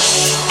wish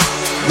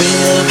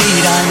will be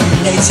done.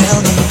 They tell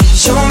me,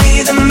 show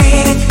me the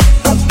meaning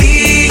of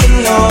being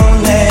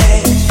lonely.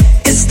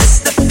 Is this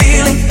the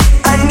feeling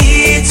I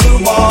need to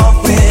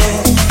walk with?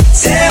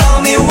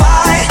 Tell me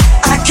why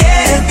I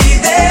can't be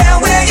there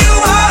where you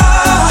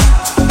are.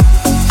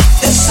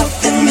 There's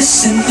something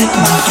missing in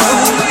my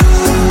heart.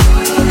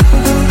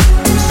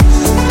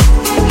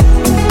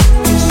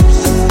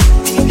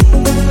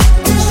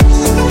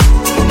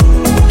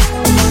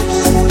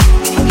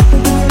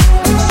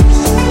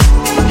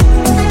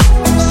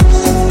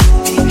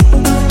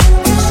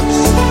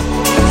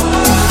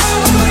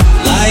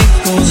 Life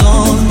goes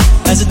on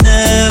as it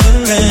never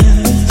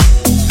ends.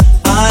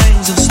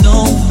 Eyes of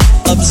stone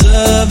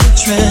observe the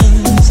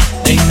trends.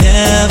 They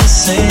never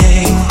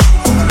say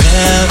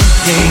forever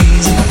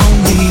gazing on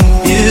me.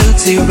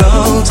 Beauty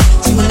roads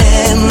to an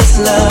endless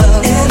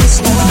love.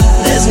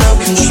 There's no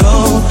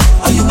control.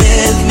 Are you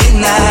with me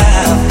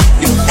now?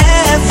 Your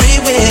every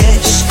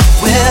wish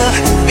will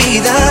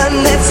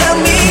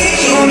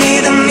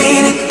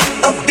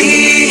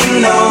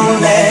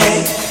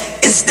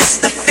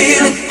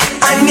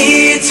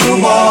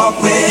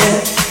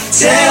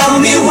Tell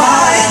me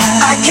why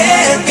I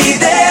can't be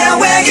there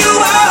where you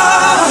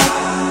are.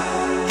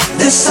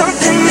 There's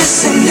something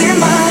missing in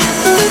my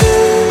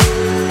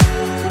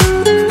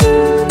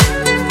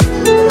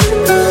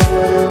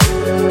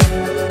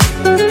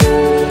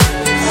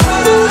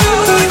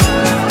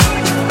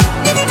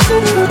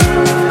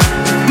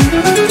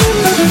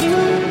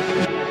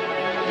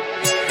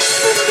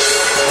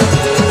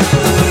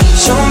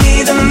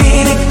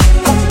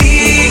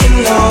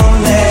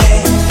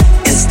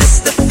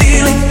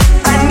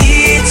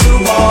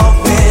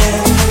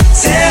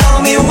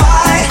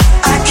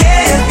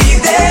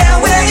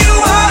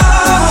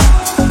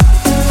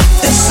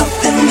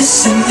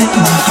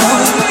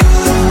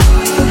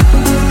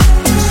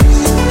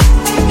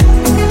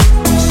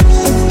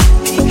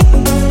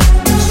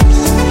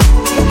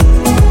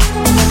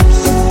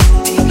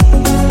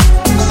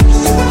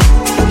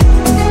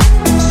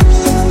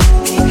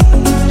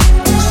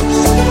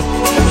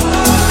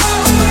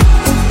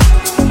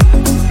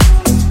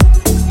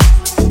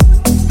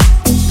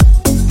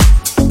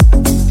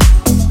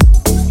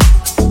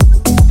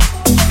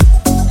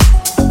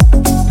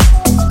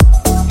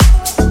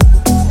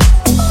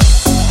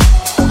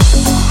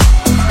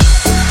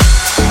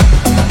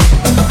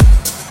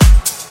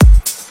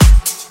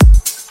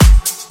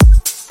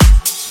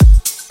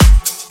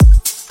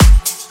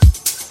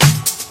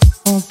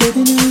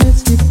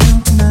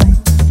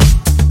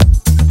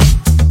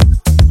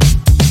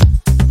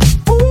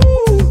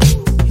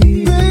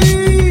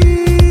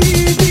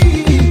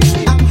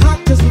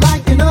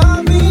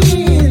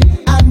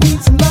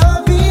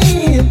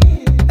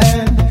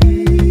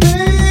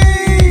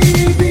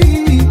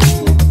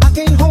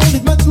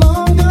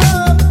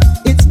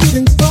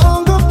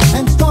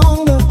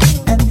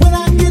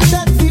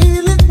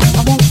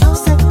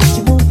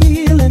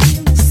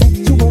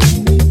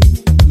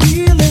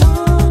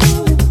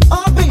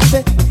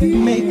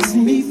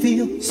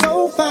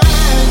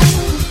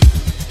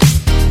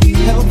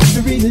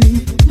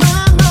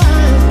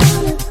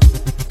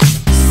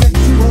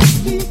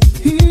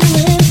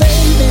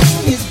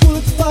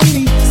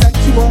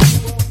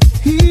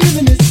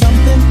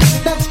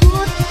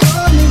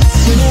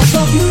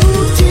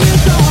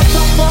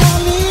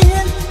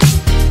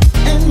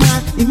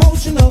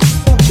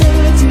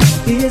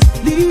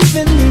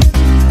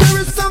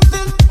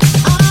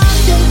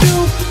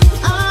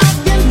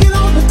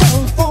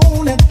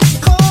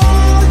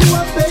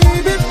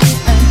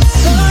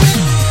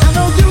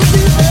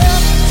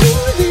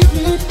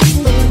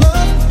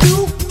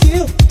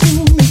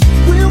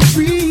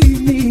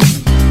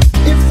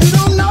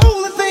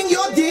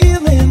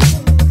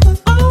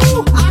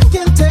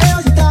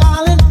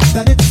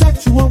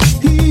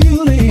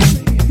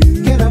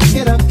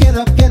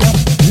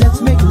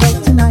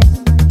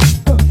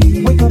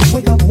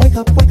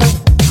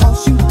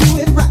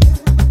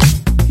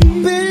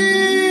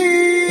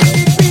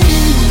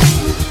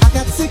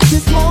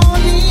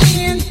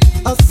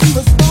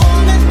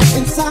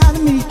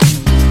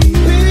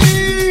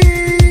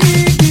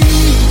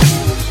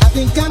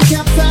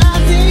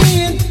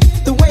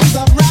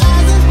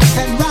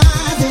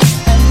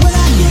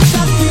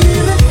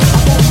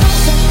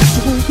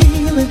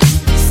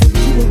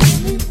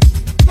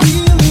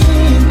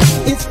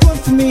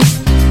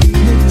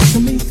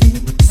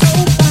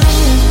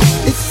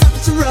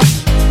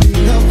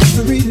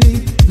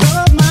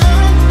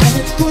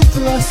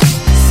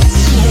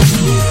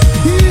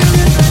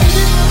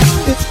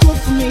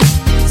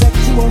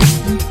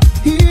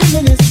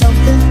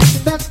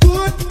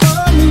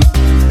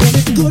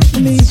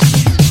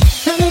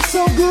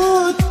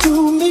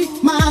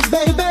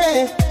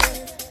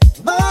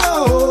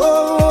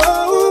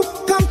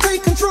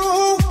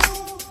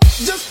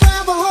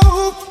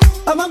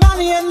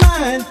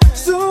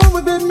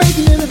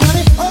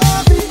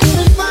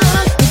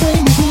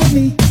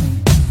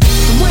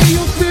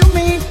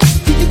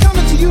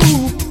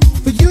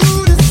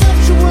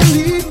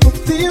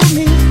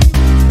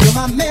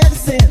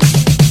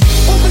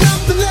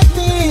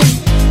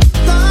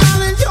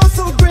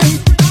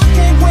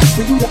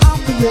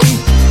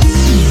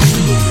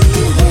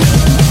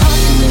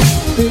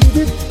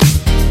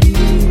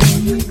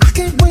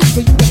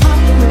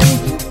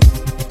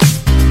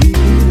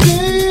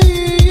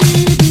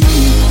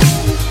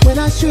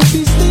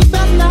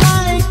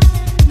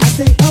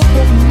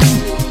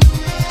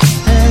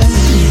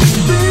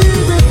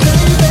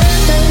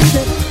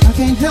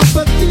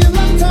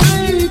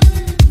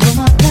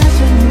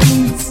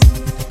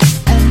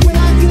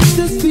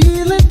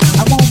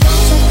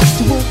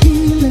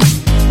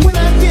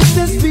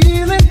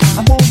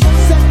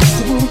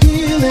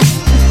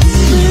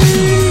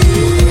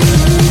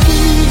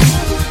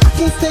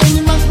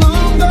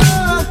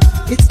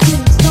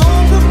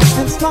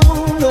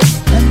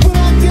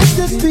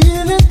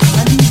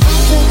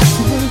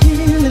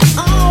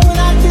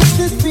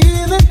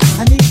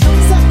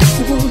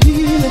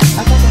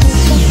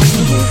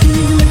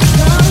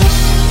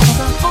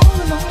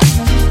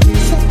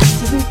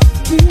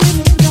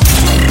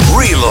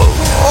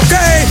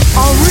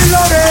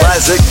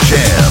Classic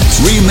Jams.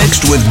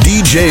 Remixed with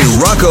DJ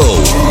Rocco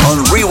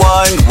on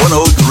Rewind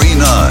 1039.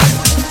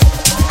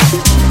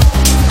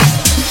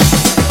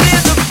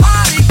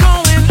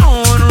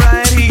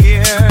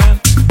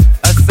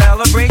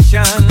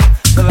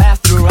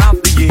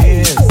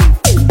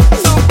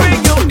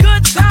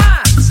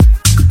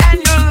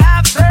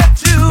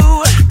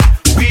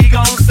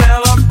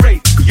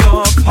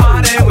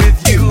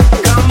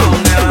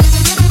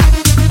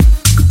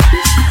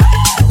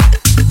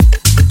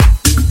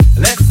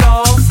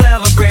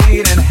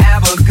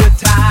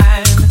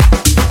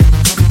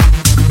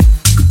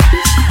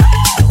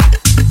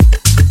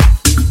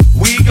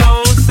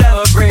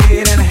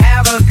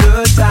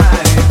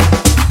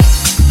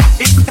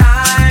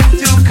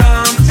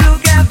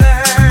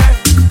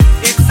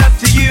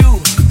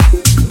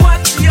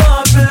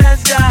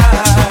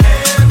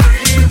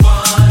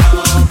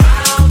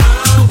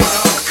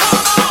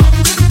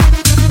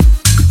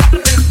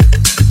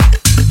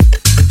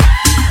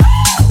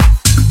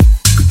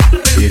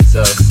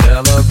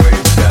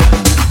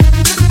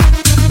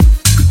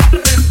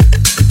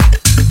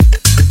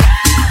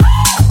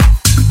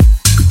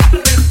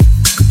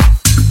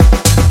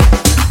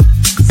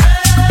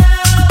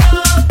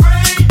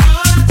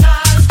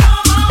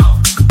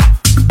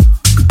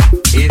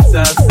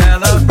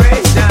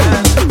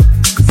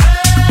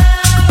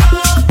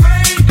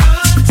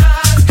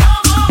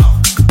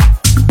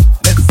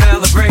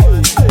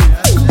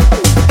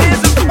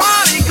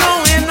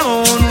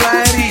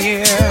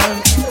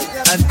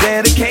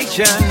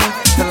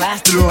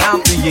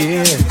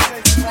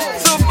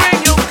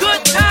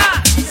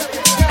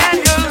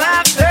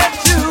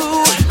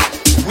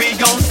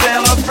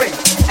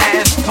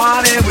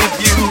 party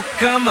with you.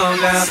 Come on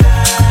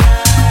now.